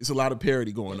 it's a lot of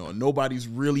parity going on. Nobody's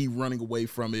really running away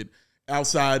from it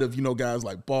outside of, guys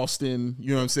like Boston, you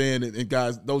know what I'm saying, and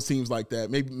guys, those teams like that.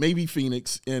 Maybe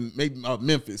Phoenix and maybe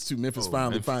Memphis too. Memphis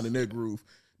finding their groove.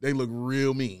 They look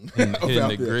real mean. Hitting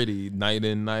the gritty night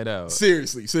in, night out.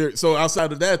 Seriously. So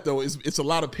outside of that, though, it's a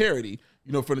lot of parity,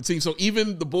 for the team. So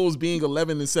even the Bulls being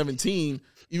 11-17,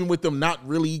 even with them not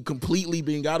really completely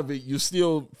being out of it, you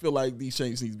still feel like these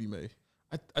changes need to be made.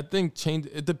 I think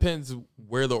it depends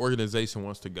where the organization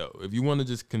wants to go. If you want to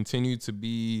just continue to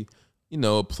be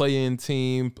a play-in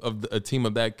team of a team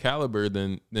of that caliber,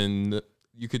 then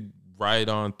you could ride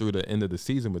on through the end of the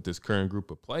season with this current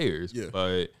group of players. Yeah.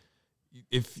 But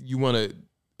if you want to,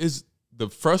 is the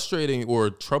frustrating or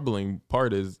troubling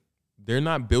part is they're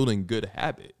not building good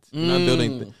habits. Not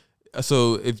building.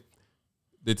 So if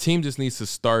the team just needs to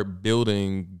start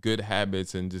building good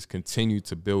habits and just continue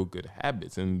to build good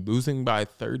habits, and losing by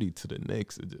 30 to the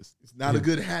Knicks, it's not a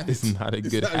good habit. It's not a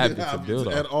good habit to build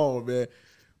on at all, man.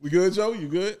 We good, Joe? You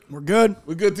good? We're good.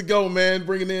 We're good to go, man.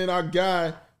 Bringing in our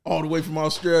guy all the way from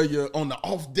Australia on the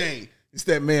off day. It's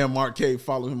that man, Mark K.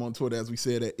 Follow him on Twitter, as we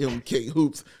said, at MK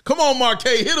Hoops. Come on, Mark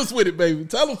K. Hit us with it, baby.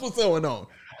 Tell us what's going on.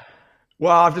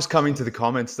 Well, I've just come into the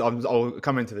comments. I'll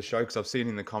come into the show because I've seen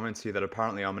in the comments here that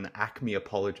apparently I'm an Acme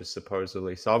apologist,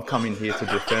 supposedly. So I've come in here to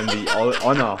defend the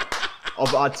honor of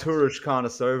Arturas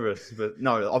Karnisovas. But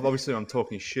no, obviously I'm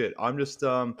talking shit. I'm just,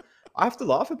 I have to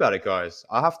laugh about it, guys.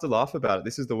 I have to laugh about it.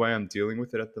 This is the way I'm dealing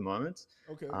with it at the moment.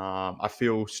 Okay. I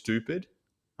feel stupid.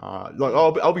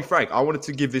 I'll be frank. I wanted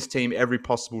to give this team every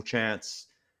possible chance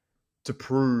to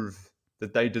prove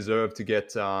that they deserve to get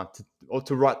to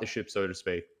right the ship, so to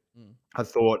speak. I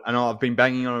thought, and I've been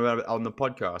banging on about it on the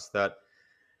podcast, that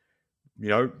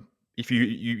if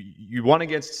you won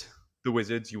against the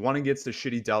Wizards, you won against the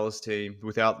shitty Dallas team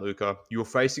without Luka. You were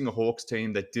facing a Hawks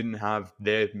team that didn't have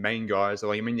their main guys.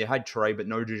 You had Trey, but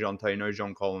no DeJounte, no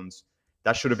John Collins.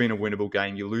 That should have been a winnable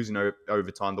game. You're losing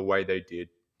overtime the way they did.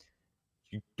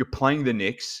 You're playing the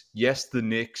Knicks. Yes, the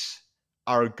Knicks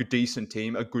are a decent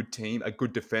team, a good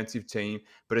defensive team,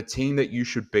 but a team that you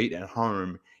should beat at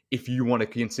home if you want to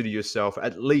consider yourself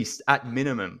at least, at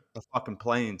minimum, a fucking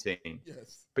playing team.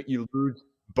 Yes. But you lose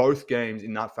both games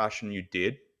in that fashion you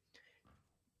did.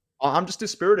 I'm just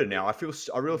dispirited now. I feel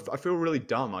really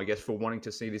dumb, I guess, for wanting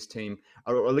to see this team,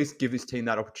 or at least give this team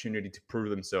that opportunity to prove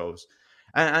themselves.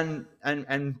 And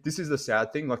this is the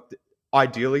sad thing.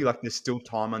 Ideally, there's still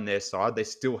time on their side. They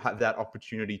still have that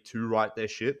opportunity to right their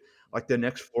ship. The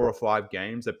next 4 or 5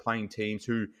 games, they're playing teams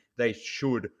who they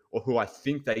should, or who I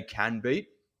think they can beat.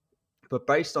 But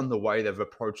based on the way they've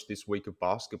approached this week of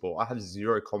basketball, I have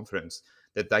zero confidence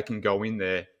that they can go in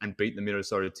there and beat the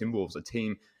Minnesota Timberwolves, a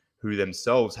team who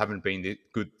themselves haven't been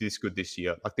this good this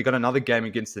year. They got another game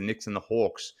against the Knicks and the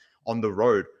Hawks on the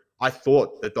road. I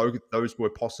thought that those were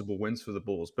possible wins for the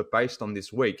Bulls, but based on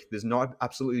this week, there's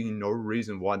absolutely no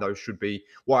reason why I should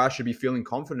be feeling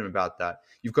confident about that.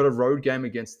 You've got a road game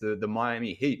against the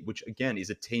Miami Heat, which again is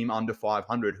a team under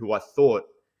 500, who I thought,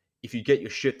 if you get your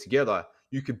shit together,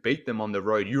 you could beat them on the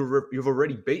road. You've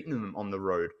already beaten them on the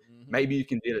road. Mm-hmm. Maybe you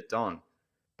can get it done.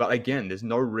 But again, there's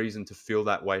no reason to feel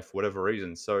that way for whatever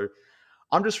reason. So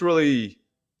I'm really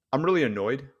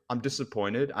annoyed. I'm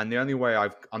disappointed. And the only way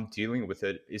I'm dealing with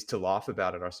it is to laugh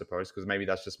about it, I suppose, because maybe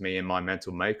that's just me and my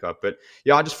mental makeup. But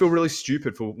yeah, I just feel really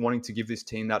stupid for wanting to give this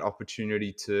team that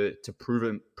opportunity to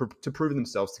prove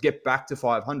themselves, to get back to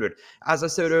 500. As I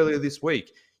said earlier this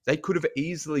week, they could have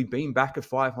easily been back at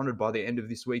 500 by the end of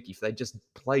this week if they just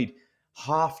played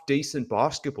half-decent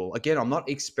basketball. Again, I'm not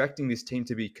expecting this team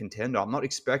to be a contender. I'm not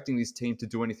expecting this team to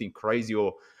do anything crazy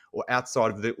or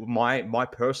outside of my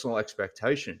personal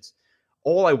expectations.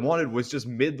 All I wanted was just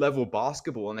mid-level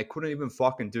basketball, and they couldn't even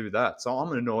fucking do that. So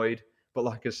I'm annoyed. But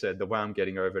like I said, the way I'm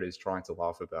getting over it is trying to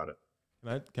laugh about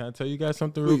it. Can I tell you guys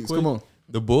something real quick? Come on.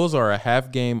 The Bulls are a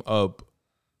half game up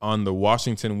on the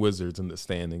Washington Wizards in the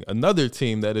standing. Another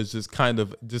team that is just kind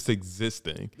of just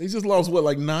existing. They just lost,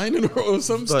 9 in a row or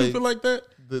something stupid like that?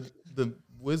 The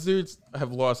Wizards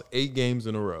have lost 8 games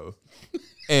in a row.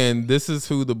 And this is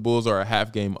who the Bulls are a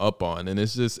half game up on. And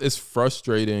it's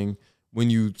frustrating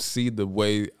when you see the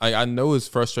way – I know it's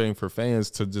frustrating for fans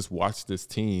to just watch this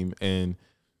team and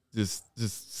just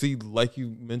see, like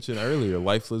you mentioned earlier,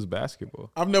 lifeless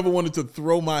basketball. I've never wanted to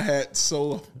throw my hat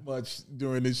so much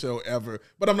during this show ever,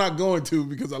 but I'm not going to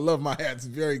because I love my hats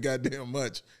very goddamn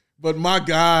much. But my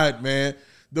God, man,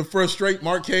 the frustrate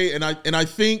Mark K, and I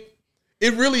think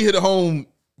it really hit home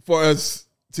for us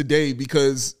today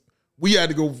because we had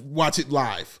to go watch it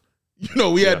live.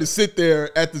 We had to sit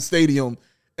there at the stadium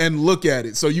and look at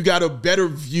it. So you got a better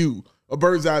view, a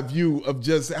bird's eye view of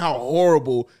just how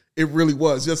horrible it really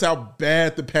was, just how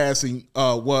bad the passing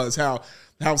was, how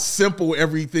simple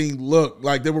everything looked.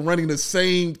 Like they were running the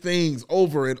same things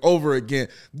over and over again.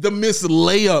 The missed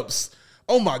layups.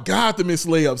 Oh, my God, the missed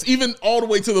layups. Even all the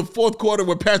way to the fourth quarter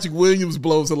where Patrick Williams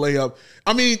blows a layup.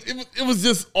 I mean, it was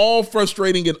just all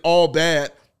frustrating and all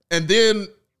bad. And then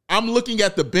I'm looking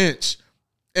at the bench,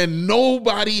 and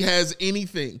nobody has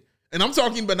anything. And I'm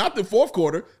talking about not the fourth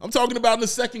quarter. I'm talking about in the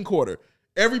second quarter.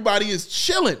 Everybody is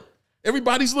chilling.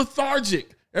 Everybody's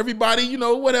lethargic. Everybody, you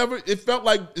know, whatever. It felt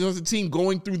like it was a team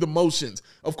going through the motions.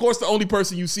 Of course, the only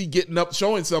person you see getting up,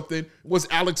 showing something was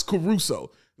Alex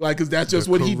Caruso. Like, because that's just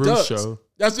what he does.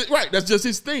 That's it, right. That's just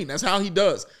his thing. That's how he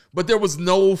does. But there was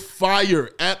no fire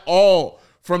at all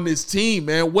from this team,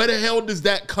 man. Where the hell does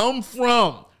that come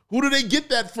from? Who do they get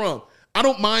that from? I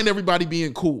don't mind everybody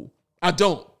being cool. I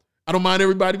don't mind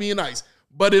everybody being nice.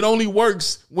 But it only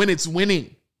works when it's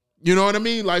winning. You know what I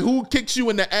mean? Like, who kicks you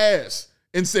in the ass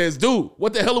and says, dude,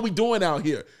 what the hell are we doing out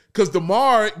here? Because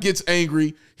DeMar gets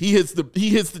angry. He hits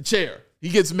the chair. He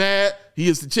gets mad. He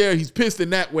hits the chair. He's pissed in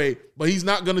that way, but he's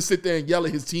not going to sit there and yell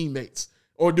at his teammates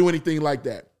or do anything like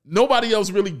that. Nobody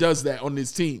else really does that on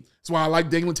this team. That's why I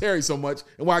like Dalen Terry so much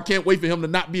and why I can't wait for him to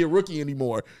not be a rookie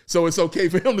anymore. So it's okay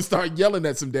for him to start yelling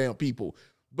at some damn people.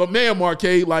 But man,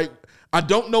 Marquet, like, I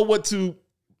don't know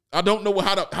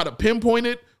how to pinpoint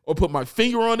it or put my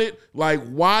finger on it, like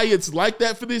why it's like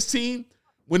that for this team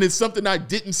when it's something I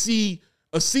didn't see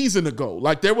a season ago.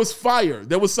 Like, there was fire.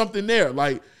 There was something there.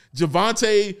 Like,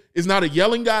 Javonte is not a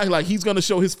yelling guy. Like, he's going to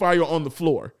show his fire on the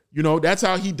floor. You know, that's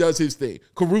how he does his thing.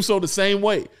 Caruso the same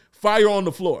way. Fire on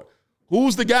the floor.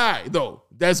 Who's the guy, though,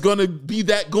 that's going to be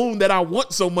that goon that I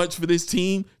want so much for this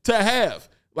team to have?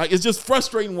 Like, it's just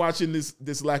frustrating watching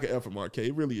this lack of effort, Marquet.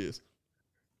 It really is.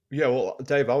 Yeah, well,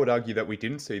 Dave, I would argue that we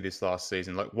didn't see this last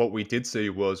season. Like, what we did see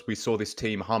was we saw this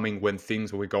team humming when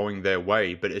things were going their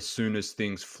way. But as soon as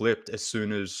things flipped, as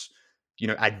soon as, you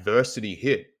know, adversity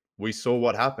hit, we saw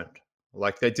what happened.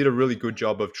 Like, they did a really good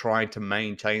job of trying to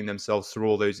maintain themselves through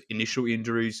all those initial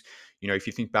injuries. You know, if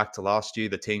you think back to last year,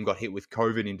 the team got hit with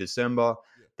COVID in December.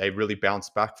 They really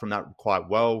bounced back from that quite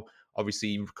well.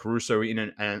 Obviously, Caruso in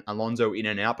and Alonzo in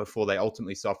and out before they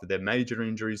ultimately suffered their major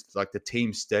injuries. Like, the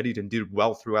team steadied and did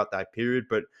well throughout that period.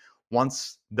 But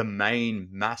once the main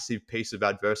massive piece of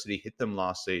adversity hit them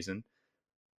last season,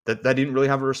 that they didn't really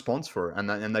have a response for it,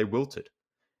 and they wilted.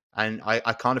 And I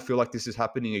kind of feel like this is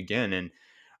happening again. And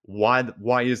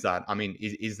why is that? I mean,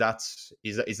 is that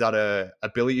a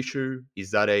Billy issue?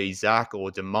 Is that a Zach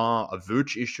or DeMar, a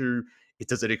Vooch issue?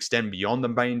 Does it extend beyond the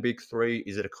main big three?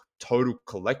 Is it a total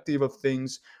collective of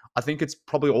things? I think it's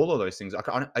probably all of those things.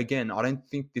 I don't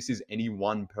think this is any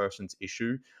one person's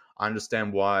issue. I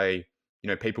understand why, you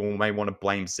know, people may want to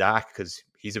blame Zach because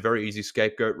he's a very easy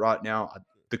scapegoat right now.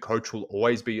 The coach will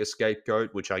always be a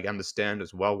scapegoat, which I understand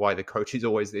as well why the coach is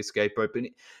always their scapegoat.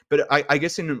 But I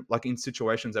guess in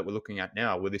situations that we're looking at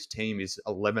now, where this team is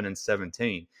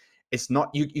 11-17, it's not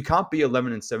you can't be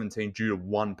 11-17 due to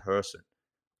one person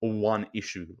or one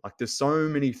issue. Like, there's so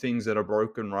many things that are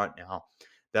broken right now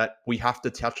that we have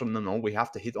to touch on them all. We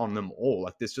have to hit on them all.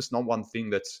 Like, there's just not one thing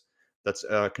that's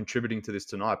contributing to this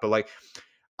tonight. But like,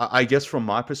 I guess from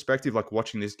my perspective, like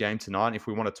watching this game tonight, if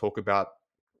we want to talk about,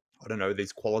 I don't know,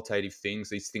 these qualitative things,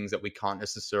 these things that we can't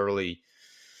necessarily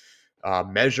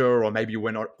measure, or maybe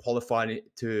we're not qualified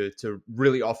to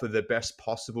really offer the best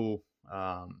possible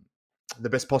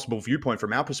viewpoint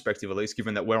from our perspective, at least,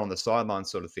 given that we're on the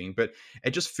sidelines sort of thing. But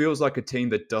it just feels like a team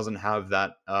that doesn't have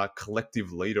that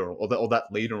collective leader or that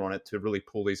leader on it to really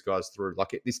pull these guys through.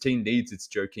 Like, this team needs its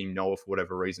Joakim Noah for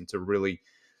whatever reason to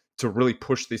really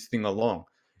push this thing along.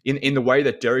 In the way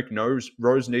that Derrick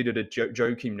Rose needed a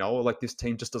Joakim Noah, like, this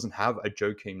team just doesn't have a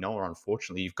Joakim Noah,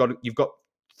 unfortunately. You've got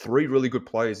three really good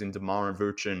players in DeMar and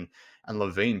Vooch and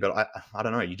LaVine, but I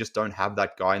don't know. You just don't have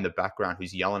that guy in the background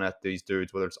who's yelling at these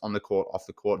dudes, whether it's on the court, off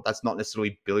the court. That's not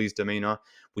necessarily Billy's demeanor.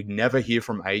 We'd never hear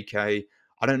from AK. I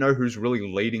don't know who's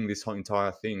really leading this whole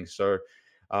entire thing. So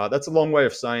that's a long way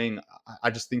of saying I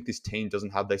just think this team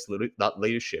doesn't have that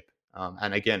leadership.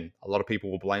 And again, a lot of people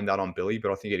will blame that on Billy,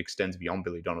 but I think it extends beyond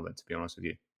Billy Donovan, to be honest with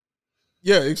you.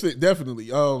 Yeah,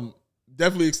 definitely.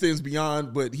 Definitely extends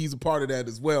beyond, but he's a part of that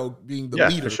as well, being the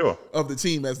leader of the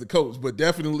team as the coach. But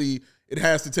definitely it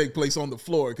has to take place on the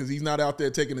floor because he's not out there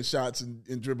taking the shots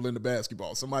and dribbling the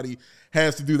basketball. Somebody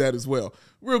has to do that as well.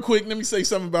 Real quick, let me say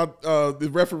something about the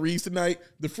referees tonight.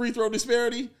 The free throw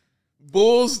disparity.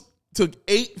 Bulls took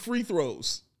 8 free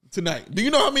throws tonight. Do you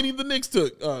know how many the Knicks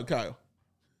took, Kyle?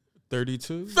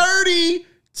 32?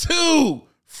 32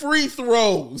 free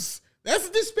throws. That's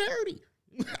a disparity.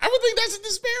 I would think that's a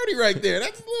disparity right there.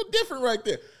 That's a little different right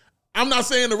there. I'm not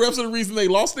saying the refs are the reason they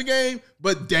lost the game,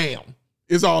 but damn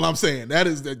is all I'm saying. That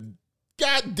is the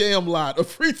goddamn lot of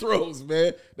free throws,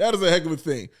 man. That is a heck of a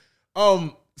thing.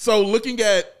 So looking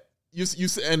at you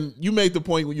and you made the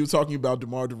point when you were talking about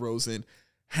DeMar DeRozan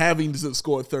having to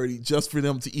score 30 just for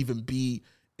them to even be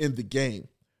in the game.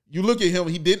 You look at him,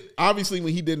 when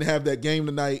he didn't have that game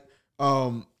tonight,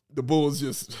 the Bulls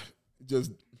just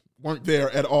weren't there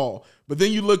at all. But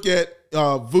then you look at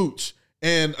Vooch,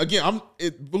 and again,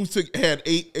 Vooch had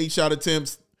eight shot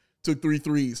attempts, took 3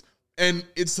 threes. And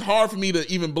it's hard for me to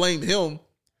even blame him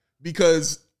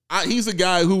because he's a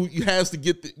guy who has to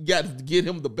get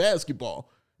him the basketball.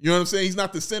 You know what I'm saying? He's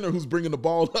not the center who's bringing the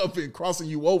ball up and crossing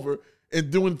you over and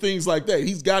doing things like that.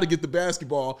 He's got to get the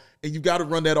basketball, and you've got to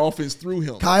run that offense through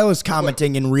him. Kyle is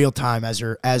commenting in real time as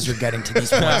you're getting to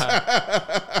these points.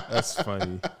 That's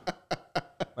funny.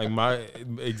 Like my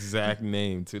exact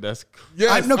name too. That's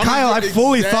Kyle. I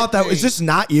fully thought that was this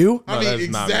not you. No,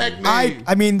 exact name.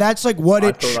 I mean, that's like what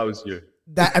I thought that was you.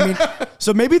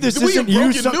 So maybe this isn't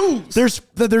you.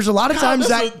 There's a lot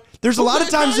of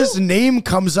times this name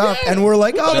comes up and we're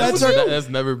like, oh, that's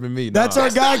never been me. That's our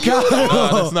guy, Kyle.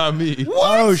 No, that's not me.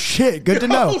 What? Oh shit, good to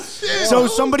know. So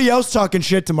somebody else talking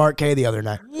shit to Mark K the other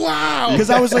night. Wow. Because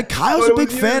I was like, Kyle's a big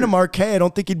fan of Mark K. I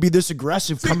don't think he'd be this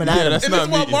aggressive coming at him. That's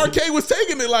why Mark K was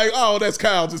taking it like, oh, that's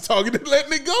Kyle just talking and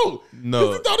letting it go.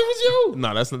 No, he thought it was you.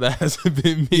 No, that hasn't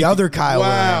been me. The other Kyle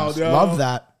Williams. Dog. Love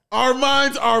that. Our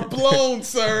minds are blown,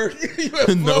 sir. You have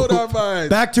blown our minds.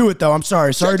 Back to it, though. I'm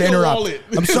sorry. Sorry to interrupt.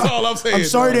 That's all I'm saying. I'm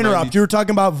sorry to interrupt. You were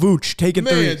talking about Vooch taking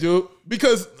 3. Dude,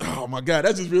 because, oh, my God,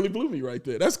 that just really blew me right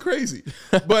there. That's crazy.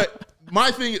 But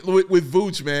my thing with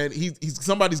Vooch, man, he's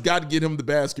somebody's got to get him the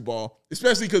basketball,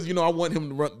 especially because, I want him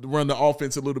to run the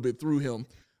offense a little bit through him,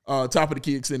 top of the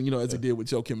kicks, and, as he did with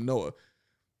Joakim Noah.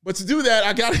 But to do that,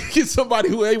 I got to get somebody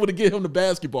who able to get him the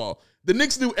basketball. The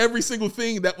Knicks knew every single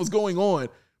thing that was going on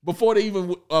before they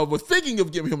even were thinking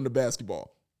of giving him the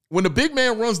basketball. When the big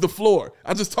man runs the floor,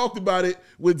 I just talked about it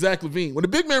with Zach LaVine. When the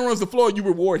big man runs the floor, you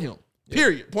reward him.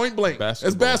 Period. Point blank.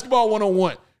 That's basketball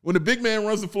 101. When the big man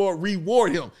runs the floor,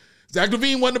 reward him. Zach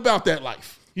LaVine wasn't about that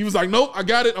life. He was like, nope, I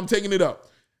got it. I'm taking it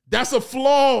up. That's a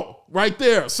flaw right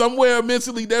there. Somewhere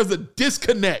mentally, there's a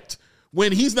disconnect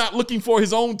when he's not looking for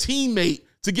his own teammate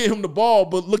to get him the ball,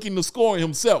 but looking to score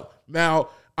himself. Now,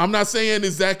 I'm not saying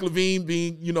it's Zach LaVine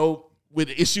being, with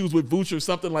issues with Vooch or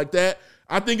something like that.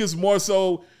 I think it's more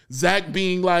so Zach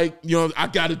being like, I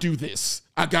got to do this.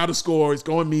 I got to score. It's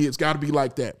going me. It's got to be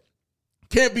like that.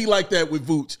 Can't be like that with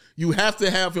Vooch. You have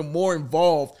to have him more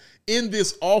involved in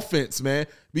this offense, man,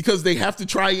 because they have to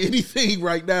try anything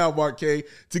right now, Mark K,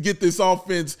 to get this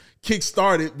offense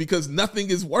kick-started because nothing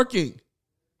is working.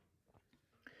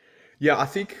 Yeah, I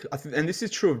think, and this is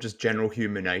true of just general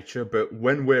human nature, but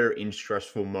when we're in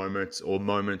stressful moments or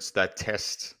moments that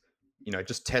test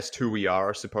just test who we are,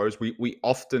 I suppose. We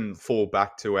often fall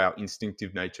back to our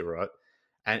instinctive nature, right?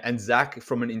 And Zach,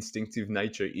 from an instinctive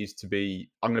nature, is to be,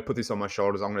 I'm going to put this on my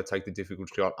shoulders. I'm going to take the difficult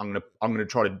shot. I'm going to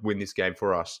try to win this game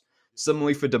for us.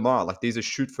 Similarly for DeMar, like these are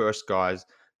shoot first guys.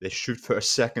 They shoot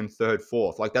first, second, third,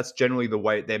 fourth. Like that's generally the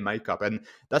way their makeup, and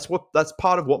that's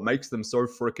part of what makes them so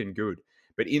freaking good.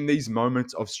 But in these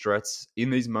moments of stress, in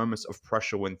these moments of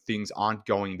pressure, when things aren't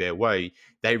going their way,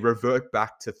 they revert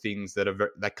back to things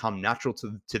that come natural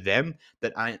to them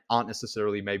that aren't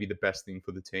necessarily maybe the best thing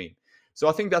for the team. So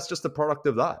I think that's just the product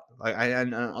of that.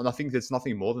 And I think there's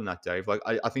nothing more than that, Dave. Like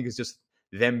I think it's just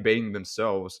them being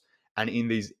themselves, and in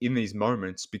these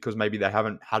moments, because maybe they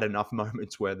haven't had enough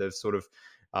moments where they've sort of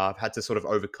had to sort of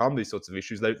overcome these sorts of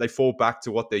issues. They fall back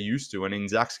to what they're used to. And in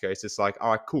Zach's case, it's like,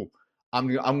 all right, cool. I'm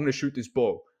going to shoot this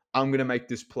ball. I'm going to make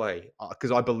this play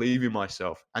because I believe in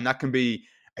myself. And that can be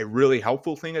a really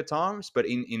helpful thing at times, but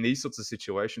in these sorts of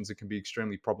situations, it can be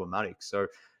extremely problematic. So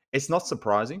it's not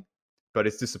surprising, but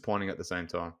it's disappointing at the same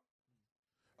time.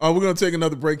 We're going to take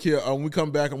another break here. When we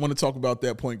come back, I want to talk about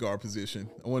that point guard position.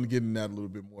 I want to get into that a little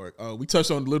bit more. We touched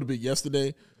on it a little bit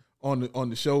yesterday on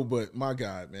the show, but my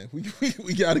God, man, we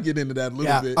got to get into that a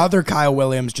little bit. Other Kyle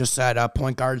Williams just said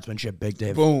point guardsmanship, Big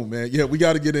Dave. Boom, man. Yeah, we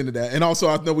got to get into that. And also,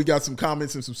 I know we got some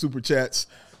comments and some super chats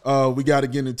we got to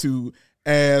get into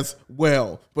as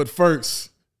well. But first,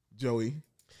 Joey,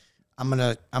 I'm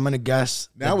gonna guess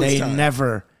now that they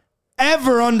never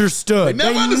ever understood.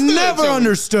 They never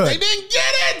understood. They They didn't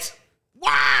get it.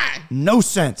 Why? No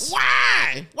sense.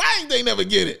 Why didn't they never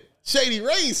get it? Shady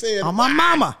Ray said, on my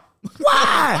mama.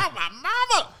 Why? On my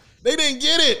mama. They didn't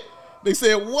get it. They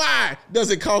said, why does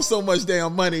it cost so much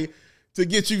damn money to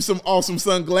get you some awesome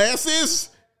sunglasses?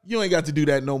 You ain't got to do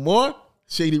that no more.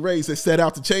 Shady Rays has set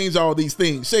out to change all these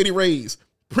things. Shady Rays,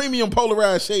 premium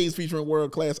polarized shades featuring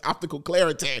world-class optical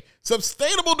clarity,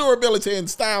 sustainable durability, and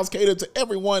styles catered to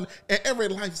everyone and every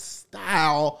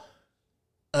lifestyle.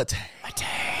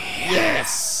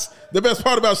 Yes. The best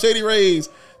part about Shady Rays,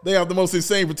 they have the most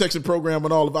insane protection program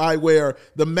on all of eyewear,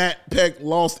 the Matte Peck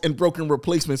Lost and Broken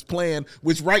Replacements Plan,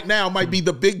 which right now might be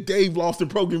the Big Dave Lost and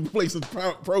Broken Replacements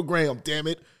Program, damn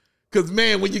it. Because,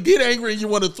 man, when you get angry and you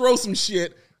want to throw some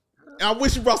shit, I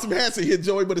wish you brought some hats in here,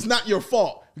 Joey, but it's not your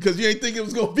fault because you ain't think it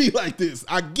was going to be like this.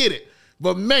 I get it.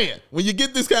 But man, when you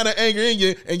get this kind of anger in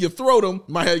you and you throw them,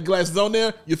 might have your glasses on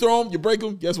there, you throw them, you break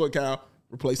them. Guess what, Kyle?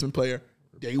 Replacement player.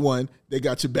 Day one, they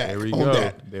got your back on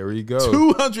that. There you go.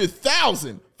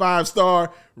 200,000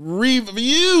 5-star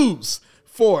reviews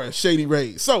for Shady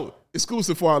Rays. So,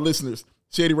 exclusive for our listeners,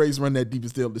 Shady Rays run that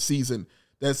deepest deal of the season.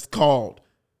 That's called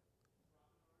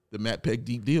the Matt Peck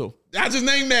Deep Deal. I just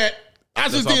named that. I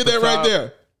just did that right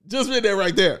there. Just read that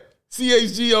right there.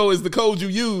 CHGO is the code you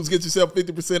use. Get yourself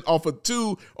 50% off of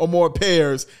 2 or more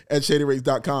pairs at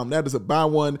ShadyRays.com. That is a buy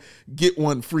one, get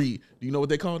one free. Do you know what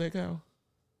they call that, Kyle?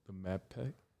 The Matt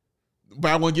Peck?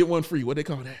 Buy one, get one free. What they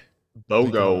call that?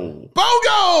 BOGO.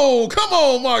 BOGO! Come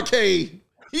on, Marquez.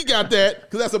 He got that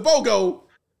because that's a BOGO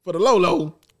for the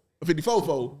Lolo, a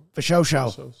 54-fold. For show.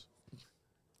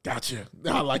 Gotcha.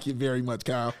 I like it very much,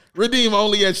 Kyle. Redeem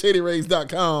only at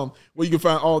ShadyRays.com, where you can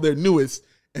find all their newest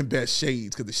and best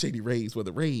shades, because the Shady Rays, where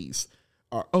the Rays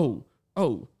are so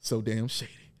damn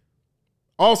shady.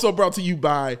 Also brought to you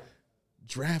by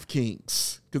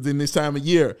DraftKings, because in this time of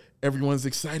year, everyone's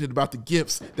excited about the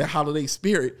gifts, that holiday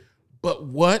spirit. But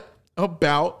what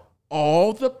about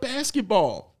all the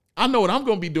basketball? I know what I'm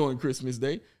going to be doing Christmas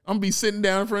Day. I'm going to be sitting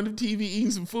down in front of the TV,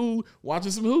 eating some food,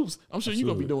 watching some hoops. I'm sure you're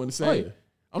going to be doing the same. Oh, yeah.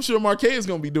 I'm sure Marquez is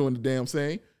going to be doing the damn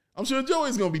same. I'm sure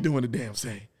Joey's going to be doing the damn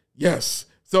same. Yes.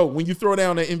 So when you throw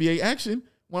down that NBA action,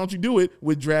 why don't you do it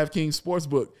with DraftKings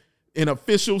Sportsbook, an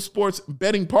official sports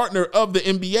betting partner of the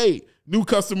NBA? New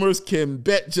customers can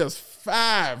bet just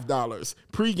 $5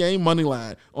 pregame money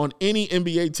line on any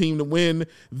NBA team to win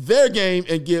their game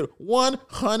and get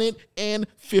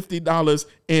 $150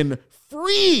 in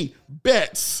free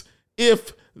bets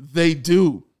if they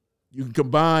do. You can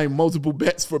combine multiple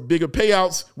bets for bigger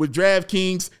payouts with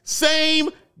DraftKings same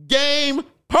game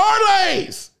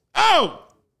parlays. Oh!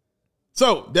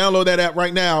 So, download that app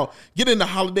right now. Get in the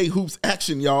holiday hoops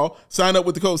action, y'all. Sign up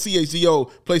with the code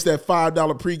CHGO. Place that $5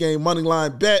 pregame money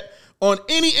line bet on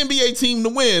any NBA team to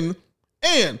win,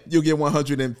 and you'll get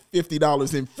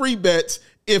 $150 in free bets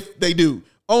if they do.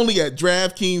 Only at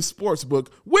DraftKings Sportsbook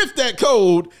with that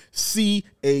code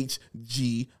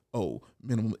CHGO.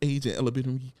 Minimum age and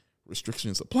eligibility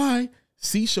restrictions apply.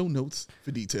 See show notes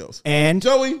for details. And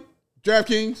Joey,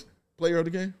 DraftKings, player of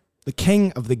the game. The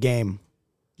king of the game.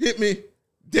 Hit me.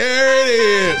 There it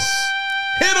is.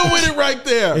 Hit him with it right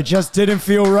there. It just didn't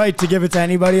feel right to give it to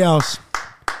anybody else.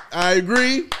 I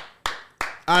agree.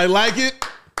 I like it.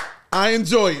 I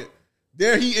enjoy it.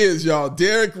 There he is, y'all.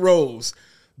 Derrick Rose.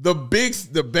 The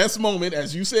best moment,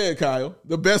 as you said, Kyle,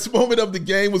 the best moment of the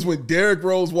game was when Derrick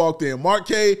Rose walked in. Mark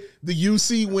K, the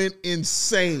UC went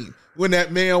insane when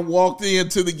that man walked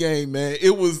into the game, man.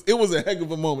 It was a heck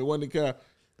of a moment, wasn't it, Kyle?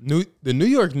 The New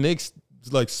York Knicks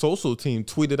social team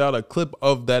tweeted out a clip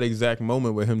of that exact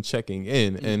moment with him checking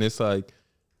in, and it's like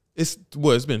it's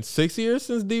been 6 years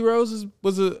since D Rose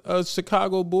was a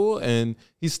Chicago Bull, and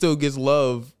he still gets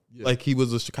love like he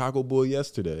was a Chicago Bull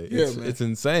yesterday. It's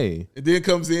insane. And then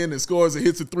comes in and scores and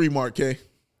hits a 3, Mark K.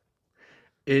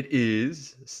 It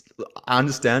is. I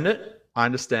understand it,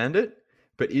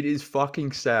 but it is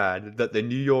fucking sad that the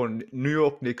New York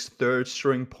Knicks third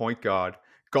string point guard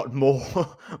got more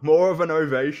of an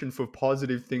ovation for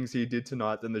positive things he did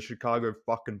tonight than the Chicago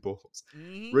fucking Bulls.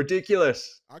 Mm-hmm.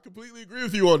 Ridiculous. I completely agree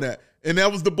with you on that. And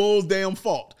that was the Bulls' damn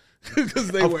fault. Because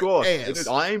they were ass.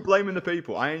 I ain't blaming the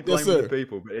people. But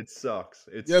it sucks.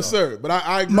 Yes, sir. But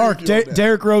I agree Mark, with you on that.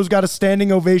 Derrick Rose got a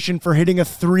standing ovation for hitting a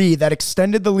 3 that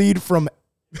extended the lead from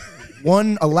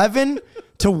 111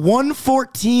 to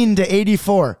 114 to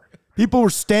 84. People were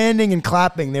standing and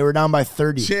clapping. They were down by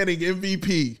 30. Chanting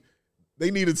MVP.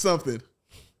 They needed something. Do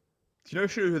you know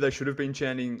who they should have been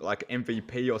chanting like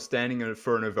MVP or standing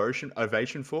for an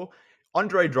ovation for?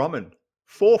 Andre Drummond.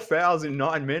 4 fouls in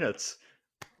 9 minutes.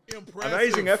 Impressive.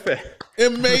 Amazing effort.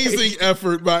 Amazing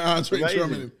effort by Andre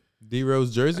Drummond.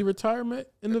 D-Rose jersey retirement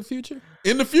in the future?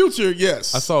 In the future,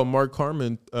 yes. I saw Mark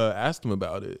Carman asked him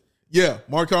about it. Yeah,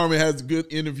 Mark Carman has a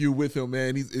good interview with him,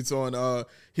 man. It's on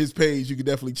his page. You can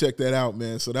definitely check that out,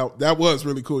 man. So that was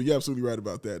really cool. You're absolutely right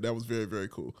about that. That was very, very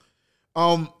cool.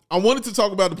 I wanted to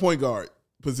talk about the point guard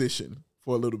position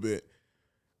for a little bit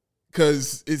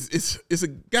because it's a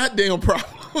goddamn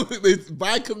problem.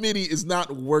 By committee is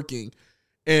not working,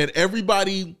 and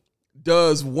everybody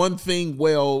does one thing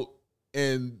well,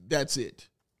 and that's it.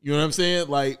 You know what I'm saying?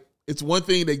 Like, it's one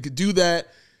thing they could do that,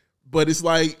 but it's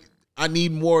like I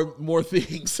need more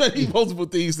things. I need multiple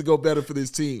things to go better for this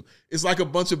team. It's like a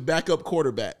bunch of backup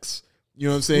quarterbacks. You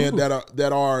know what I'm saying?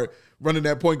 That are running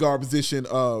that point guard position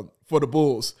for the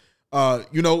Bulls.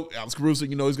 Alex Caruso,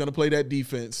 he's going to play that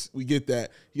defense. We get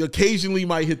that. He occasionally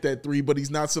might hit that 3, but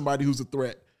he's not somebody who's a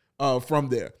threat from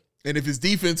there. And if his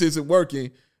defense isn't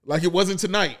working, like it wasn't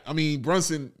tonight. I mean,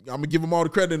 Brunson, I'm going to give him all the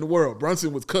credit in the world.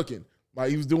 Brunson was cooking. Like,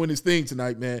 he was doing his thing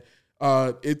tonight, man.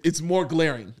 It's more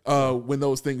glaring when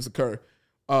those things occur.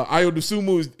 Ayo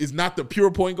Dosunmu is not the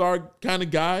pure point guard kind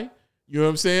of guy. You know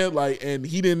what I'm saying? Like, and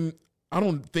I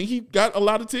don't think he got a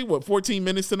lot of time. 14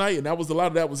 minutes tonight? And a lot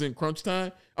of that was in crunch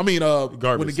time. I mean,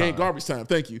 garbage time.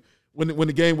 Thank you. When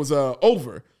the game was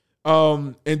over.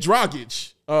 And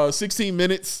Dragic, 16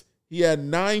 minutes. He had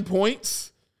 9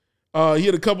 points. He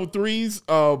had a couple threes,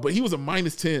 but he was a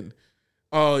 -10.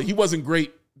 He wasn't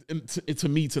great to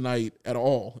me tonight at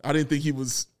all. I didn't think he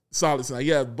was solid tonight. He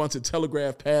had a bunch of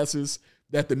telegraph passes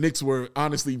that the Knicks were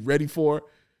honestly ready for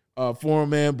him,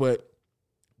 man. But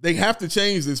they have to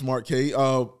change this, Mark K.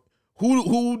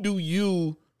 Who do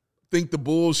you think the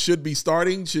Bulls should be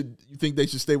starting? Should you think they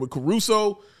should stay with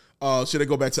Caruso? Should they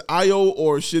go back to Ayo,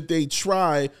 or should they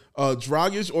try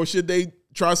Dragic, or should they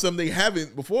try something they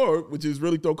haven't before, which is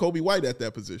really throw Coby White at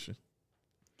that position?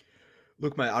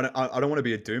 Look, mate, I don't want to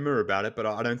be a doomer about it, but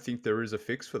I don't think there is a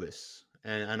fix for this.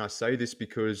 And I say this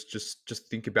because just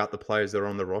think about the players that are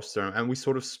on the roster. And we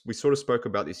sort of spoke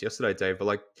about this yesterday, Dave, but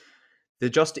like, there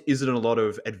just isn't a lot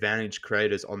of advantage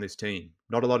creators on this team.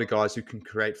 Not a lot of guys who can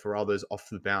create for others off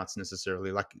the bounce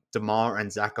necessarily. Like, DeMar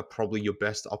and Zach are probably your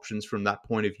best options from that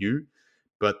point of view.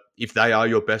 But if they are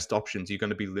your best options, you're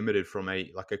going to be limited from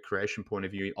a creation point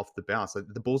of view off the bounce. Like,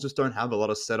 the Bulls just don't have a lot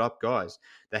of set-up guys.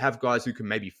 They have guys who can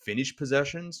maybe finish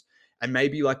possessions, and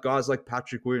maybe like guys like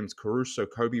Patrick Williams, Caruso,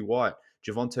 Coby White,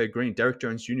 Javonte Green, Derrick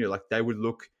Jones Jr., like they would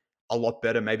look a lot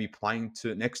better maybe playing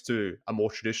next to a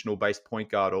more traditional based point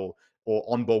guard or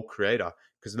on-ball creator,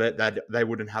 because they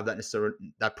wouldn't have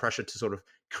that pressure to sort of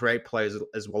create players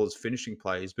as well as finishing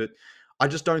plays. But I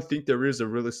just don't think there is a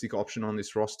realistic option on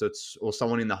this roster, or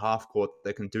someone in the half court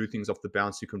that can do things off the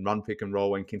bounce, who can run pick and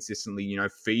roll and consistently,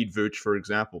 feed Vooch, for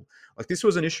example. Like, this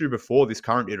was an issue before this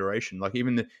current iteration. Like,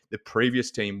 even the previous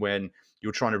team, when you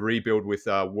were trying to rebuild with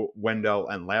Wendell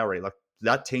and Lowry, like,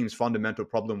 that team's fundamental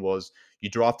problem was you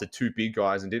drafted two big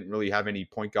guys and didn't really have any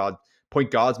point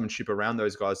guardsmanship around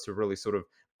those guys to really sort of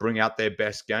bring out their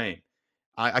best game.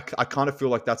 I kind of feel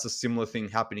like that's a similar thing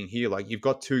happening here. Like, you've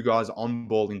got two guys on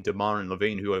ball in DeMar and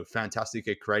Levine who are fantastic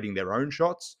at creating their own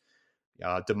shots.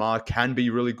 DeMar can be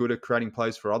really good at creating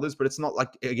plays for others, but it's not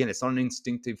like, again, it's not an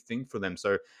instinctive thing for them.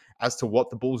 So as to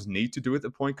what the Bulls need to do at the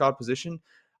point guard position,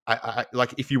 I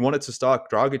like, if you wanted to start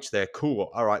Dragic there,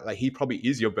 cool. All right. Like, he probably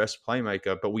is your best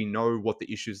playmaker, but we know what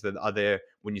the issues that are there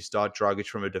when you start Dragic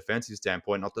from a defensive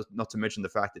standpoint, not to mention the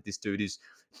fact that this dude is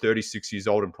 36 years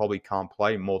old and probably can't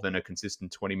play more than a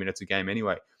consistent 20 minutes a game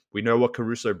anyway. We know what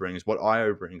Caruso brings, what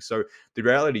Ayo brings. So the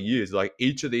reality is, like,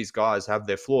 each of these guys have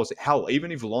their flaws. Hell,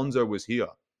 even if Lonzo was here,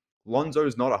 Lonzo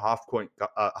is not a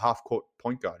half-court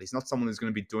point guard. He's not someone who's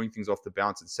going to be doing things off the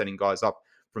bounce and setting guys up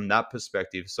from that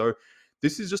perspective. So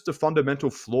this is just a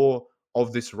fundamental flaw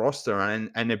of this roster.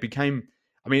 And it became,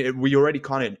 I mean, we already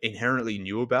kind of inherently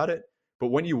knew about it, but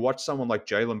when you watch someone like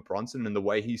Jalen Brunson and the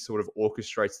way he sort of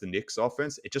orchestrates the Knicks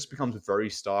offense, it just becomes very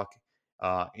stark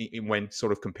when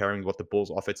sort of comparing what the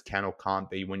Bulls offense can or can't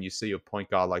be when you see a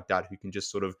point guard like that who can just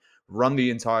sort of run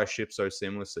the entire ship so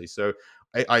seamlessly. So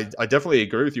I definitely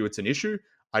agree with you. It's an issue.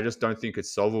 I just don't think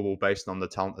it's solvable based on the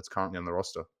talent that's currently on the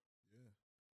roster.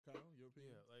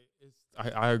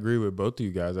 I agree with both of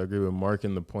you guys. I agree with Mark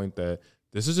in the point that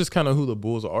this is just kind of who the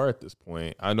Bulls are at this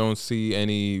point. I don't see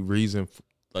any reason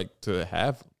to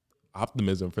have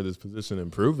optimism for this position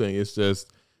improving. It's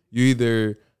just you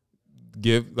either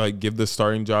give the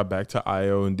starting job back to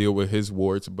Ayo and deal with his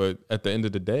warts, but at the end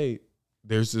of the day,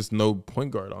 there's just no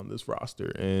point guard on this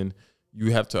roster, and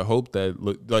you have to hope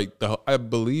that I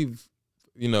believe,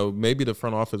 maybe the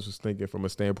front office was thinking from a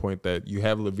standpoint that you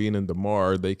have Levine and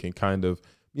DeMar, they can kind of,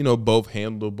 both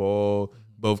handle the ball,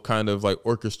 both kind of like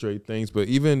orchestrate things. But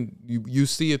even you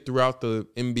see it throughout the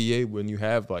NBA when you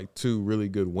have like two really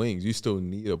good wings, you still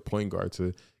need a point guard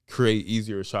to create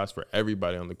easier shots for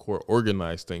everybody on the court,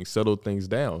 organize things, settle things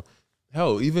down.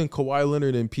 Hell, even Kawhi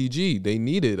Leonard and PG, they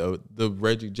needed the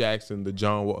Reggie Jackson, the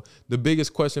John Wall. The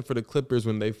biggest question for the Clippers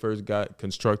when they first got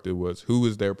constructed was who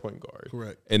was their point guard.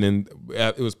 Correct. And then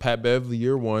it was Pat Bev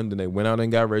year one. Then they went out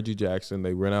and got Reggie Jackson.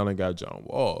 They went out and got John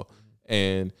Wall.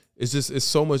 And it's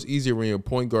so much easier when your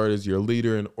point guard is your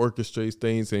leader and orchestrates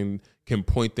things and can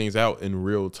point things out in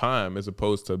real time, as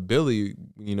opposed to Billy,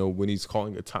 when he's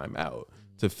calling a timeout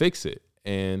to fix it.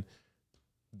 And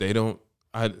they don't,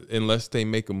 unless they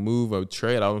make a move or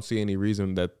trade, I don't see any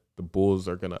reason that the Bulls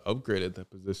are going to upgrade at that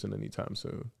position anytime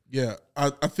soon. Yeah, I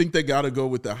think they got to go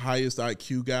with the highest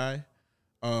IQ guy,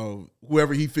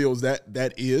 whoever he feels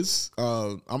that is.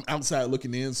 I'm outside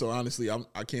looking in, so honestly,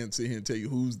 I can't sit here and tell you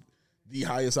who's the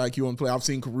highest IQ on play. I've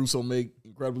seen Caruso make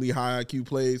incredibly high IQ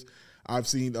plays. I've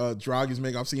seen Dragic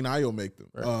make. I've seen Ayo make them.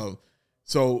 Right.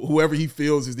 So whoever he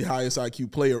feels is the highest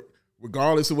IQ player,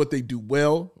 regardless of what they do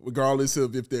well, regardless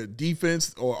of if they're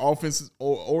defense or offense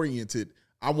or oriented,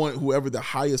 I want whoever the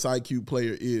highest IQ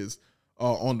player is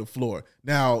on the floor.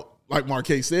 Now, like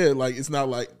Marquez said, like it's not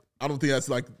like I don't think that's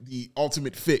like the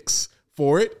ultimate fix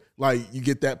for it. Like you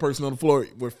get that person on the floor,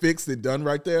 we're fixed and done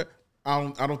right there.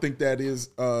 I don't think that is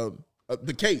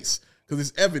the case because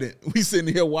it's evident. We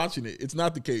sitting here watching it. It's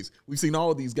not the case. We've seen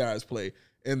all of these guys play,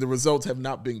 and the results have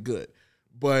not been good.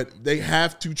 But they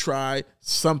have to try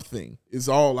something is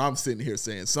all I'm sitting here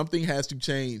saying. Something has to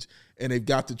change, and they've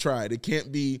got to try it. It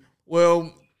can't be,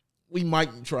 well, we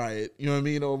might try it, you know what I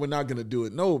mean, or we're not going to do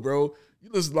it. No, bro.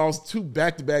 You just lost 2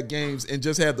 back-to-back games and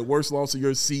just had the worst loss of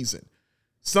your season.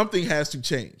 Something has to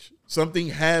change. Something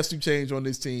has to change on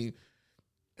this team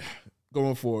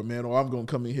going forward, man, or I'm going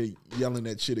to come in here yelling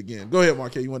that shit again. Go ahead,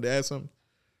 Marquez. You wanted to add something?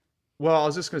 Well, I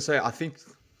was just going to say, I think,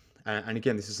 and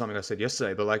again, this is something I said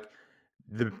yesterday, but like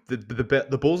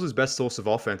the Bulls' best source of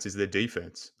offense is their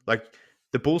defense. Like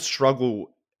the Bulls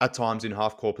struggle at times in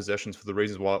half-court possessions for the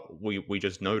reasons why we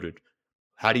just noted.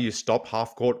 How do you stop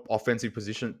half-court offensive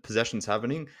possessions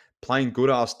happening? Playing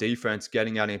good-ass defense,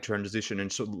 getting out in transition,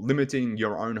 and sort of limiting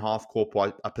your own half-court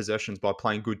possessions by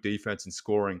playing good defense and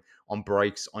scoring on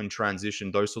breaks, on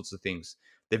transition, those sorts of things.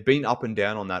 They've been up and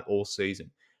down on that all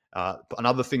season.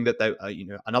 Another thing that they,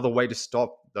 another way to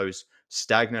stop those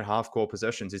stagnant half-court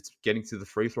possessions is getting to the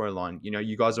free throw line. You know,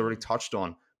 you guys already touched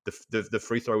on the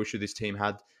free throw issue this team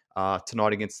had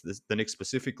tonight against the Knicks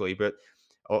specifically. But,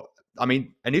 I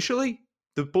mean, initially,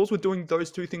 the Bulls were doing those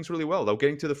two things really well. They were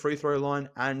getting to the free throw line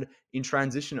and in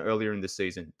transition earlier in the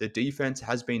season. The defense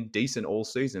has been decent all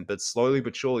season, but slowly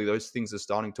but surely, those things are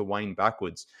starting to wane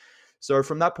backwards. So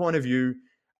from that point of view,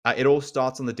 it all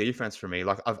starts on the defense for me.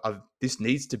 Like this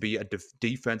needs to be a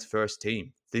defense-first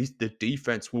team. The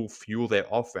defense will fuel their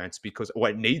offense because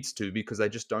they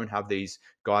just don't have these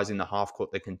guys in the half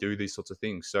court that can do these sorts of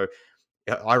things. So,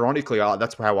 ironically,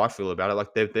 that's how I feel about it.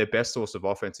 Like their best source of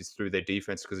offense is through their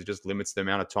defense because it just limits the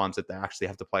amount of times that they actually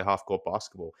have to play half-court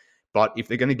basketball. But if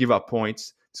they're going to give up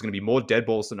points, there's going to be more dead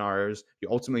ball scenarios.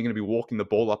 You're ultimately going to be walking the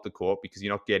ball up the court because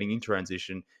you're not getting in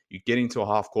transition. You get into a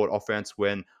half-court offense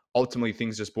when ultimately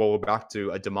things just boil back to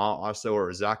a DeMar ISO or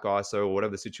a Zach ISO or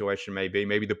whatever the situation may be.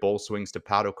 Maybe the ball swings to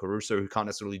Pat or Caruso, who can't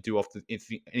necessarily do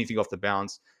anything off the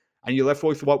bounce. And you're left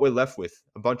with what we're left with,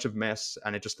 a bunch of mess,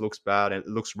 and it just looks bad, and it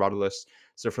looks rudderless.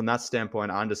 So from that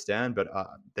standpoint, I understand, but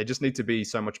they just need to be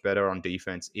so much better on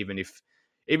defense, even if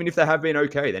they have been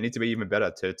okay. They need to be even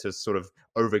better to sort of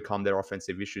overcome their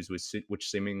offensive issues, which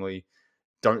seemingly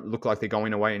don't look like they're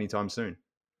going away anytime soon.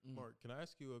 Mark, can I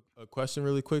ask you a question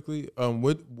really quickly?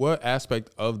 What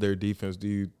aspect of their defense do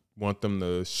you want them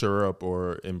to shore up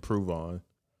or improve on?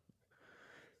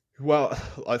 Well,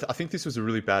 I think this was a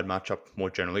really bad matchup more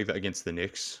generally against the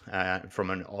Knicks. From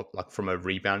a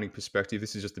rebounding perspective,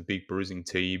 this is just a big bruising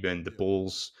team, and the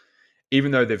Bulls,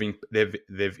 even though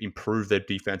they've improved their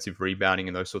defensive rebounding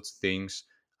and those sorts of things,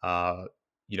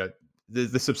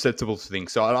 they're susceptible to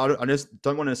things. So I just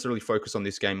don't want to necessarily focus on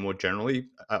this game more generally,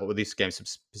 or this game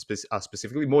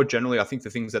specifically. More generally, I think the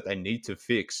things that they need to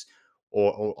fix,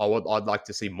 or what I'd like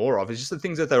to see more of, is just the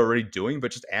things that they're already doing,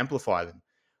 but just amplify them.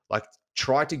 Like,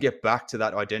 try to get back to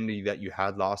that identity that you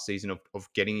had last season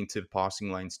of getting into passing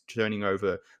lanes, turning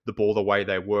over the ball the way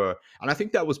they were. And I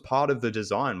think that was part of the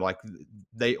design. Like,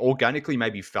 they organically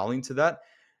maybe fell into that,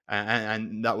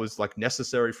 and that was like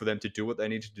necessary for them to do what they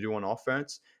needed to do on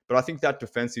offense. But I think that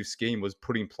defensive scheme was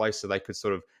put in place so they could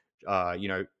sort of,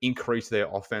 increase their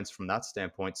offense from that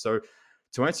standpoint. So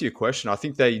to answer your question, I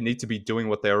think they need to be doing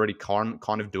what they're already kind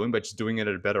of doing, but just doing it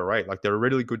at a better rate. Like, they're a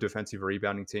really good defensive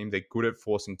rebounding team. They're good at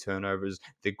forcing turnovers.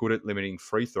 They're good at limiting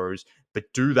free throws, but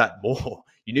do that more.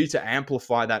 You need to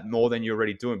amplify that more than you're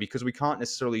already doing, because we can't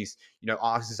necessarily,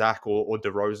 ask Zach or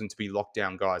DeRozan to be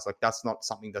lockdown guys. Like, that's not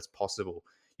something that's possible.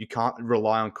 You can't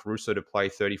rely on Caruso to play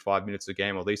 35 minutes a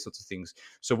game or these sorts of things.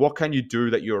 So what can you do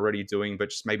that you're already doing, but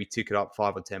just maybe tick it up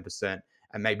 5 or 10%?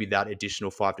 And maybe that additional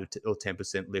 5 or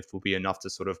 10% lift will be enough to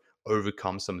sort of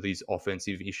overcome some of these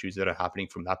offensive issues that are happening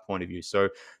from that point of view. So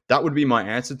that would be my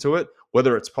answer to it.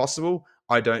 Whether it's possible,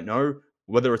 I don't know.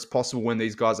 Whether it's possible when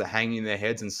these guys are hanging their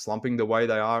heads and slumping the way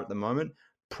they are at the moment,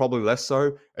 probably less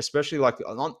so. Especially like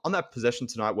on that possession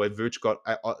tonight where Vooch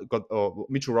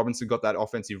Mitchell Robinson got that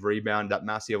offensive rebound, that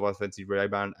massive offensive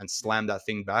rebound, and slammed that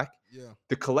thing back. Yeah.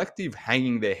 The collective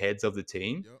hanging their heads of the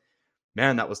team. Yep.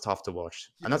 Man, that was tough to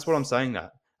watch. Yes. And that's what I'm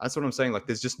saying. Like,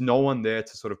 there's just no one there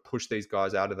to sort of push these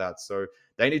guys out of that. So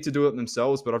they need to do it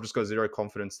themselves, but I've just got zero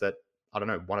confidence that I don't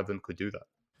know, one of them could do that.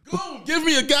 Goon, give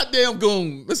me a goddamn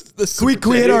goon. Let's Can we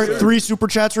hit our 3 super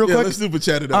chats real quick? Let's super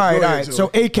chat it up. All right. Joey. So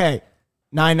AK,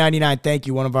 $9.99. Thank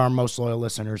you, one of our most loyal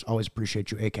listeners. Always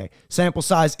appreciate you, AK. Sample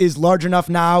size is large enough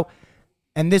now,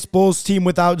 and this Bulls team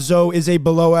without Zoe is a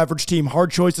below-average team. Hard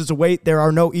choices await. There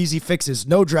are no easy fixes.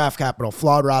 No draft capital.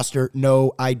 Flawed roster.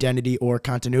 No identity or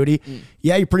continuity.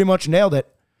 Yeah, you pretty much nailed it.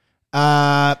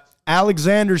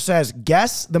 Alexander says,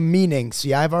 guess the meaning.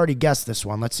 See, I've already guessed this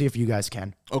one. Let's see if you guys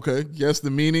can. Okay, guess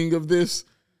the meaning of this.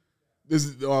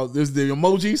 There's the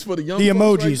emojis for the young. The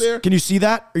emojis. Right there. Can you see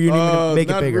that, or you need me to make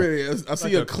it bigger? Really. I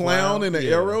see a clown and an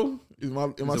arrow. Am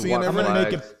I seeing that? I'm gonna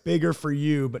make it bigger for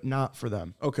you, but not for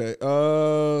them. Okay.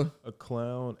 A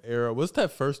clown arrow. What's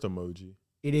that first emoji?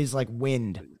 It is like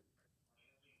wind.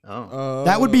 Oh.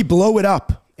 That would be blow it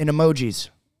up in emojis.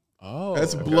 Oh,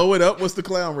 that's blow it up. What's the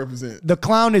clown represent? The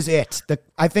clown is it.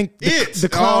 I think the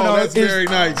clown. Oh, that's very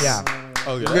nice. Yeah.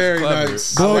 Oh, yeah, very clever.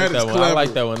 nice. I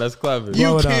like that one. That's clever.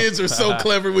 You kids are so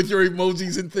clever with your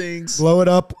emojis and things. Blow it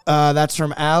up. That's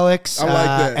from Alex. I like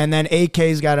that. And then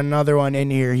AK's got another one in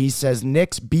here. He says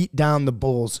Knicks beat down the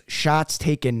Bulls. Shots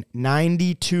taken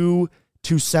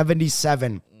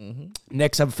 92-77.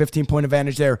 Knicks have a 15-point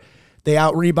advantage there. They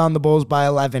out-rebound the Bulls by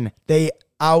 11. They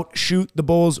outshoot the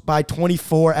Bulls by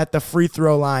 24 at the free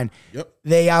throw line. Yep.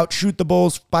 They outshoot the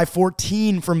Bulls by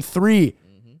 14 from 3.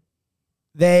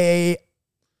 They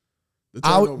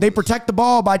protect the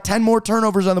ball by 10 more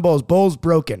turnovers on the Bulls. Bulls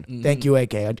broken. Thank you,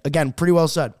 AK. Again, pretty well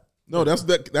said. No,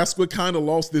 that's what kind of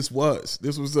loss this was.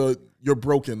 This was your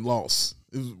broken loss.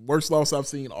 It was the worst loss I've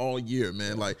seen all year,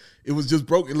 man. Like, it was just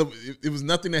broken. It was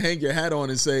nothing to hang your hat on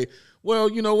and say,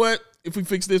 well, you know what? If we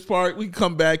fix this part, we can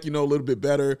come back, a little bit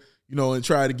better, and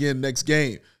try it again next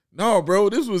game. No, bro,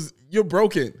 you're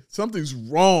broken. Something's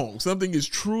wrong. Something is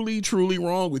truly, truly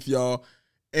wrong with y'all.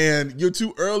 And you're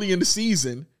too early in the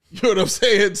season, you know what I'm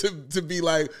saying, to be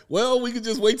like, well, we could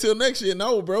just wait till next year.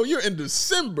 No, bro, you're in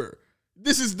December.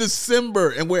 This is December,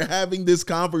 and we're having this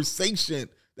conversation.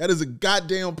 That is a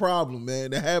goddamn problem,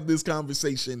 man, to have this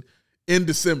conversation in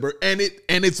December. And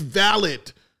it's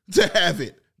valid to have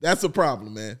it. That's a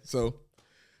problem, man. So,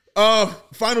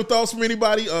 final thoughts from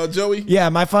anybody? Joey? Yeah,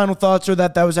 my final thoughts are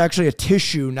that was actually a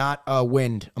tissue, not a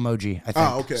wind emoji, I think.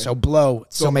 Oh, okay. So blow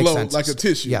still makes blow, sense. like a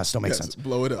tissue. Yeah, still makes sense.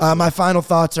 Blow it up. My final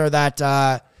thoughts are that,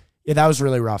 that was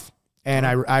really rough. And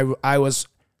I was,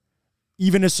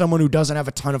 even as someone who doesn't have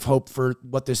a ton of hope for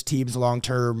what this team's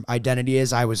long-term identity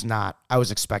is, I was not. I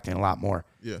was expecting a lot more.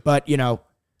 Yeah. But,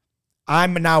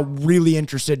 I'm now really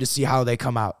interested to see how they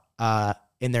come out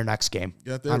in their next game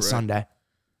on Sunday.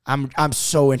 I'm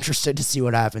so interested to see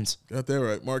what happens. Got that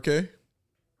right. Marquez?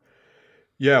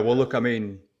 Yeah, well, look, I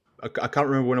mean, I can't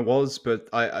remember when it was, but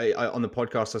I on the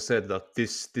podcast I said that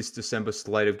this December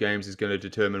slate of games is going to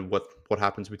determine what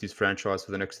happens with this franchise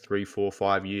for the next 3, 4,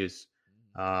 5 years.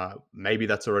 Maybe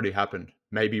that's already happened.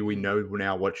 Maybe we know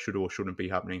now what should or shouldn't be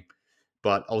happening.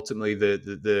 But ultimately,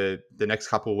 the next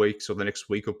couple of weeks or the next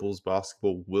week of Bulls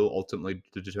basketball will ultimately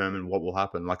determine what will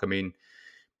happen. Like, I mean,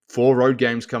 4 road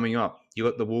games coming up. You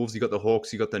got the Wolves, you got the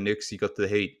Hawks, you got the Knicks, you got the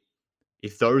Heat.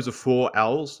 If those are 4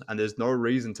 L's, and there's no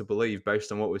reason to believe,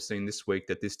 based on what we've seen this week,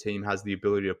 that this team has the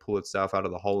ability to pull itself out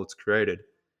of the hole it's created.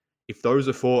 If those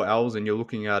are 4 L's and you're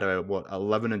looking at a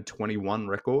 11-21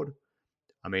 record,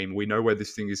 I mean, we know where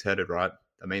this thing is headed, right?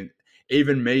 I mean,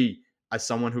 even me, as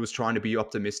someone who was trying to be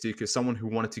optimistic, as someone who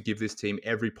wanted to give this team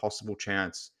every possible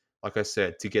chance, like I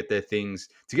said, to get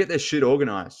their shit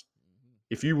organized.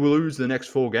 If you lose the next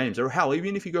 4 games, or hell,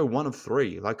 even if you go 1 of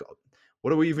 3, like,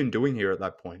 what are we even doing here at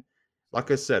that point?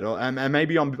 Like I said, and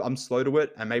maybe I'm slow to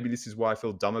it, and maybe this is why I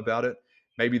feel dumb about it.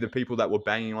 Maybe the people that were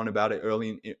banging on about it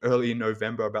early in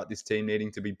November about this team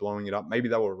needing to be blowing it up, maybe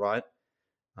they were right.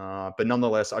 But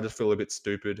nonetheless, I just feel a bit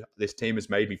stupid. This team has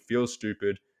made me feel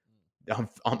stupid.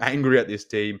 I'm angry at this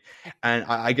team, and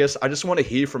I guess I just want to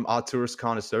hear from Arturas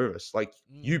Karnisovas. Like,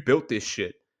 you built this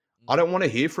shit. I don't want to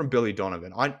hear from Billy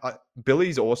Donovan.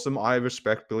 Billy's awesome. I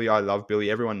respect Billy. I love Billy.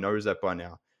 Everyone knows that by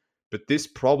now. But this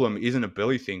problem isn't a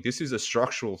Billy thing. This is a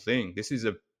structural thing. This is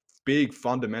a big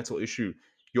fundamental issue.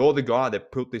 You're the guy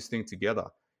that put this thing together.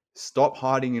 Stop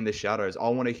hiding in the shadows. I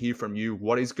want to hear from you.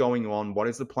 What is going on? What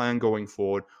is the plan going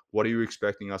forward? What are you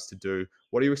expecting us to do?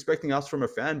 What are you expecting us from a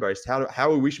fan base? How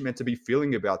are we meant to be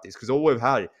feeling about this? Because all we've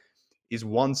had is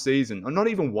 1 season, or not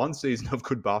even 1 season of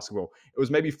good basketball. It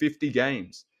was maybe 50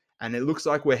 games. And it looks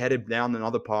like we're headed down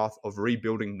another path of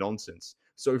rebuilding nonsense.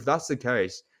 So if that's the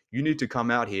case, you need to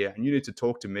come out here and you need to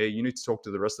talk to me. You need to talk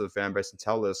to the rest of the fan base and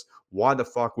tell us why the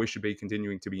fuck we should be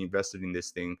continuing to be invested in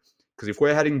this thing. Because if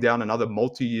we're heading down another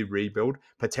multi-year rebuild,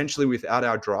 potentially without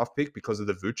our draft pick because of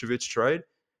the Vucevic trade,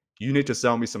 you need to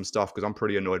sell me some stuff because I'm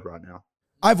pretty annoyed right now.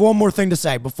 I have one more thing to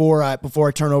say before I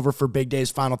turn over for Big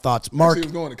Dave's final thoughts. Mark, he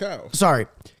was going to Kyle. Sorry.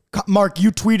 Mark,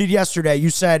 you tweeted yesterday, you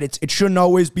said it shouldn't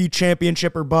always be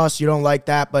championship or bust. You don't like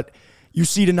that, but you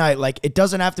see tonight, like, it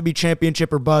doesn't have to be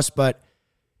championship or bust, but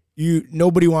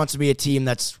nobody wants to be a team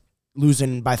that's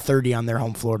losing by 30 on their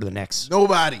home floor to the Knicks.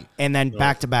 Nobody. And then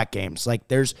back-to-back games. Like,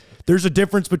 there's a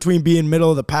difference between being middle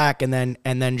of the pack and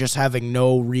then just having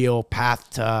no real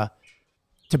path to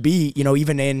be,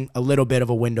 even in a little bit of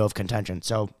a window of contention.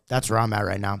 So that's where I'm at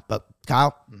right now. But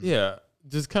Kyle? Yeah,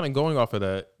 just kind of going off of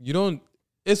that,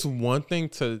 it's one thing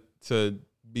to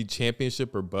be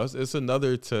championship or bust. It's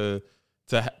another to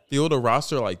field a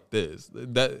roster like this.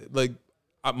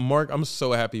 Mark, I'm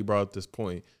so happy you brought up this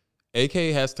point. AK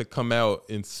has to come out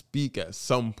and speak at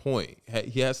some point.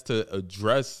 He has to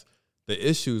address the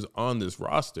issues on this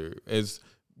roster as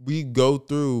we go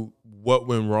through what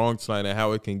went wrong tonight and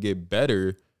how it can get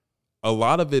better. A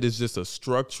lot of it is just a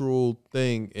structural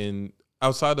thing, and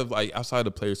outside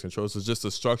of players' control, it's just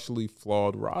a structurally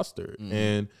flawed roster.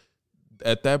 And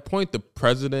at that point, the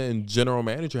president and general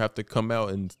manager have to come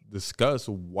out and discuss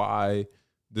why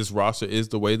this roster is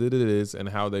the way that it is and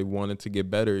how they want it to get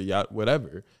better,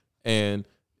 whatever. And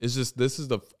it's just,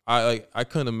 I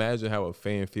couldn't imagine how a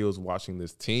fan feels watching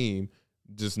this team,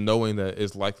 just knowing that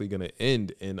it's likely going to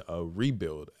end in a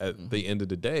rebuild at the end of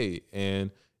the day. And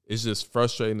it's just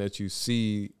frustrating that you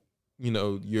see,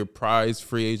 your prize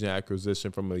free agent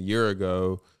acquisition from a year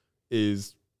ago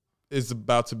is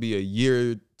about to be a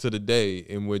year to the day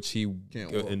in which he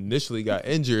initially got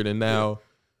injured, and now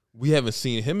we haven't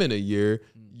seen him in a year.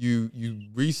 You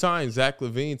re-signed Zach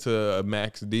LaVine to a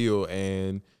max deal,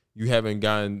 and you haven't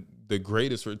gotten the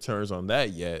greatest returns on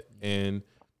that yet.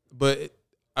 But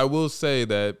I will say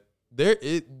that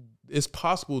it's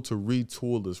possible to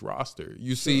retool this roster.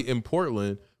 You see in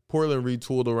Portland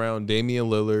retooled around Damian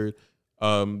Lillard.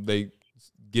 They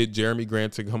get Jeremy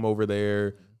Grant to come over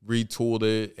there, retooled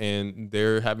it, and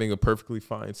they're having a perfectly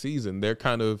fine season. They're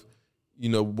kind of,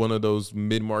 one of those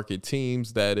mid-market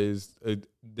teams that is,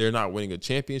 they're not winning a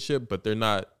championship, but they're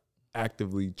not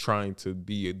actively trying to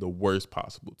be the worst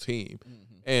possible team.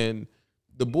 And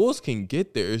the Bulls can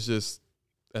get there. It's just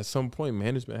at some point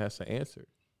management has to answer.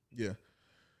 Yeah.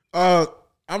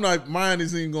 Mine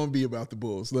isn't even going to be about the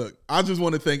Bulls. Look, I just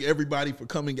want to thank everybody for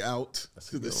coming out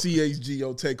to the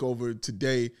CHGO takeover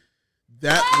today.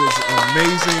 That was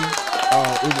amazing.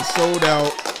 It was sold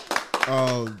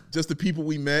out. Just the people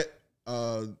we met,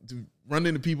 to run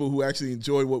into people who actually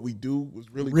enjoy what we do was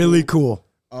really cool.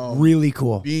 Really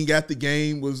cool. Being at the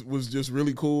game was just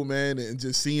really cool, man. And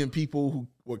just seeing people who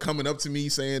were coming up to me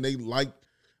saying they like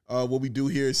what we do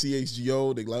here at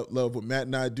CHGO. They love what Matt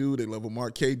and I do. They love what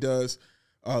Mark K does.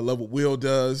 Love what Will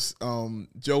does.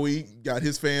 Joey got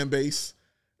his fan base.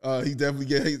 He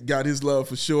definitely got his love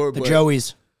for sure. The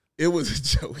Joeys. It was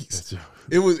Joey's.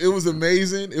 It was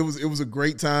amazing. It was a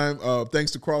great time.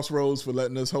 Thanks to Crossroads for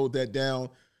letting us hold that down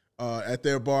at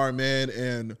their bar, man.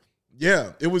 And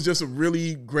yeah, it was just a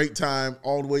really great time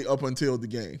all the way up until the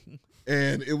game.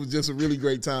 And it was just a really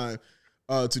great time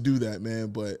to do that, man.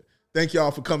 But thank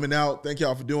y'all for coming out. Thank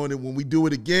y'all for doing it. When we do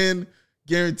it again,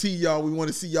 guarantee y'all we want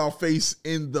to see y'all face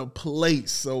in the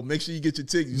place. So make sure you get your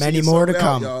tickets. Many more to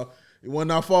come. Y'all. It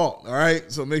wasn't our fault, all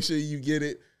right? So make sure you get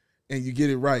it. And you get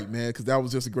it right, man, because that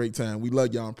was just a great time. We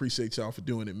love y'all and appreciate y'all for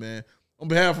doing it, man. On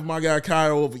behalf of my guy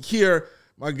Kyle over here,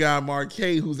 my guy Mark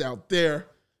K, who's out there,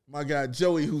 my guy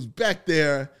Joey, who's back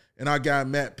there, and our guy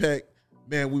Matt Peck,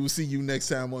 man, we will see you next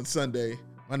time on Sunday.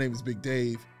 My name is Big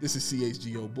Dave. This is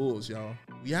CHGO Bulls, y'all.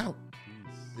 We out.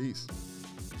 Peace.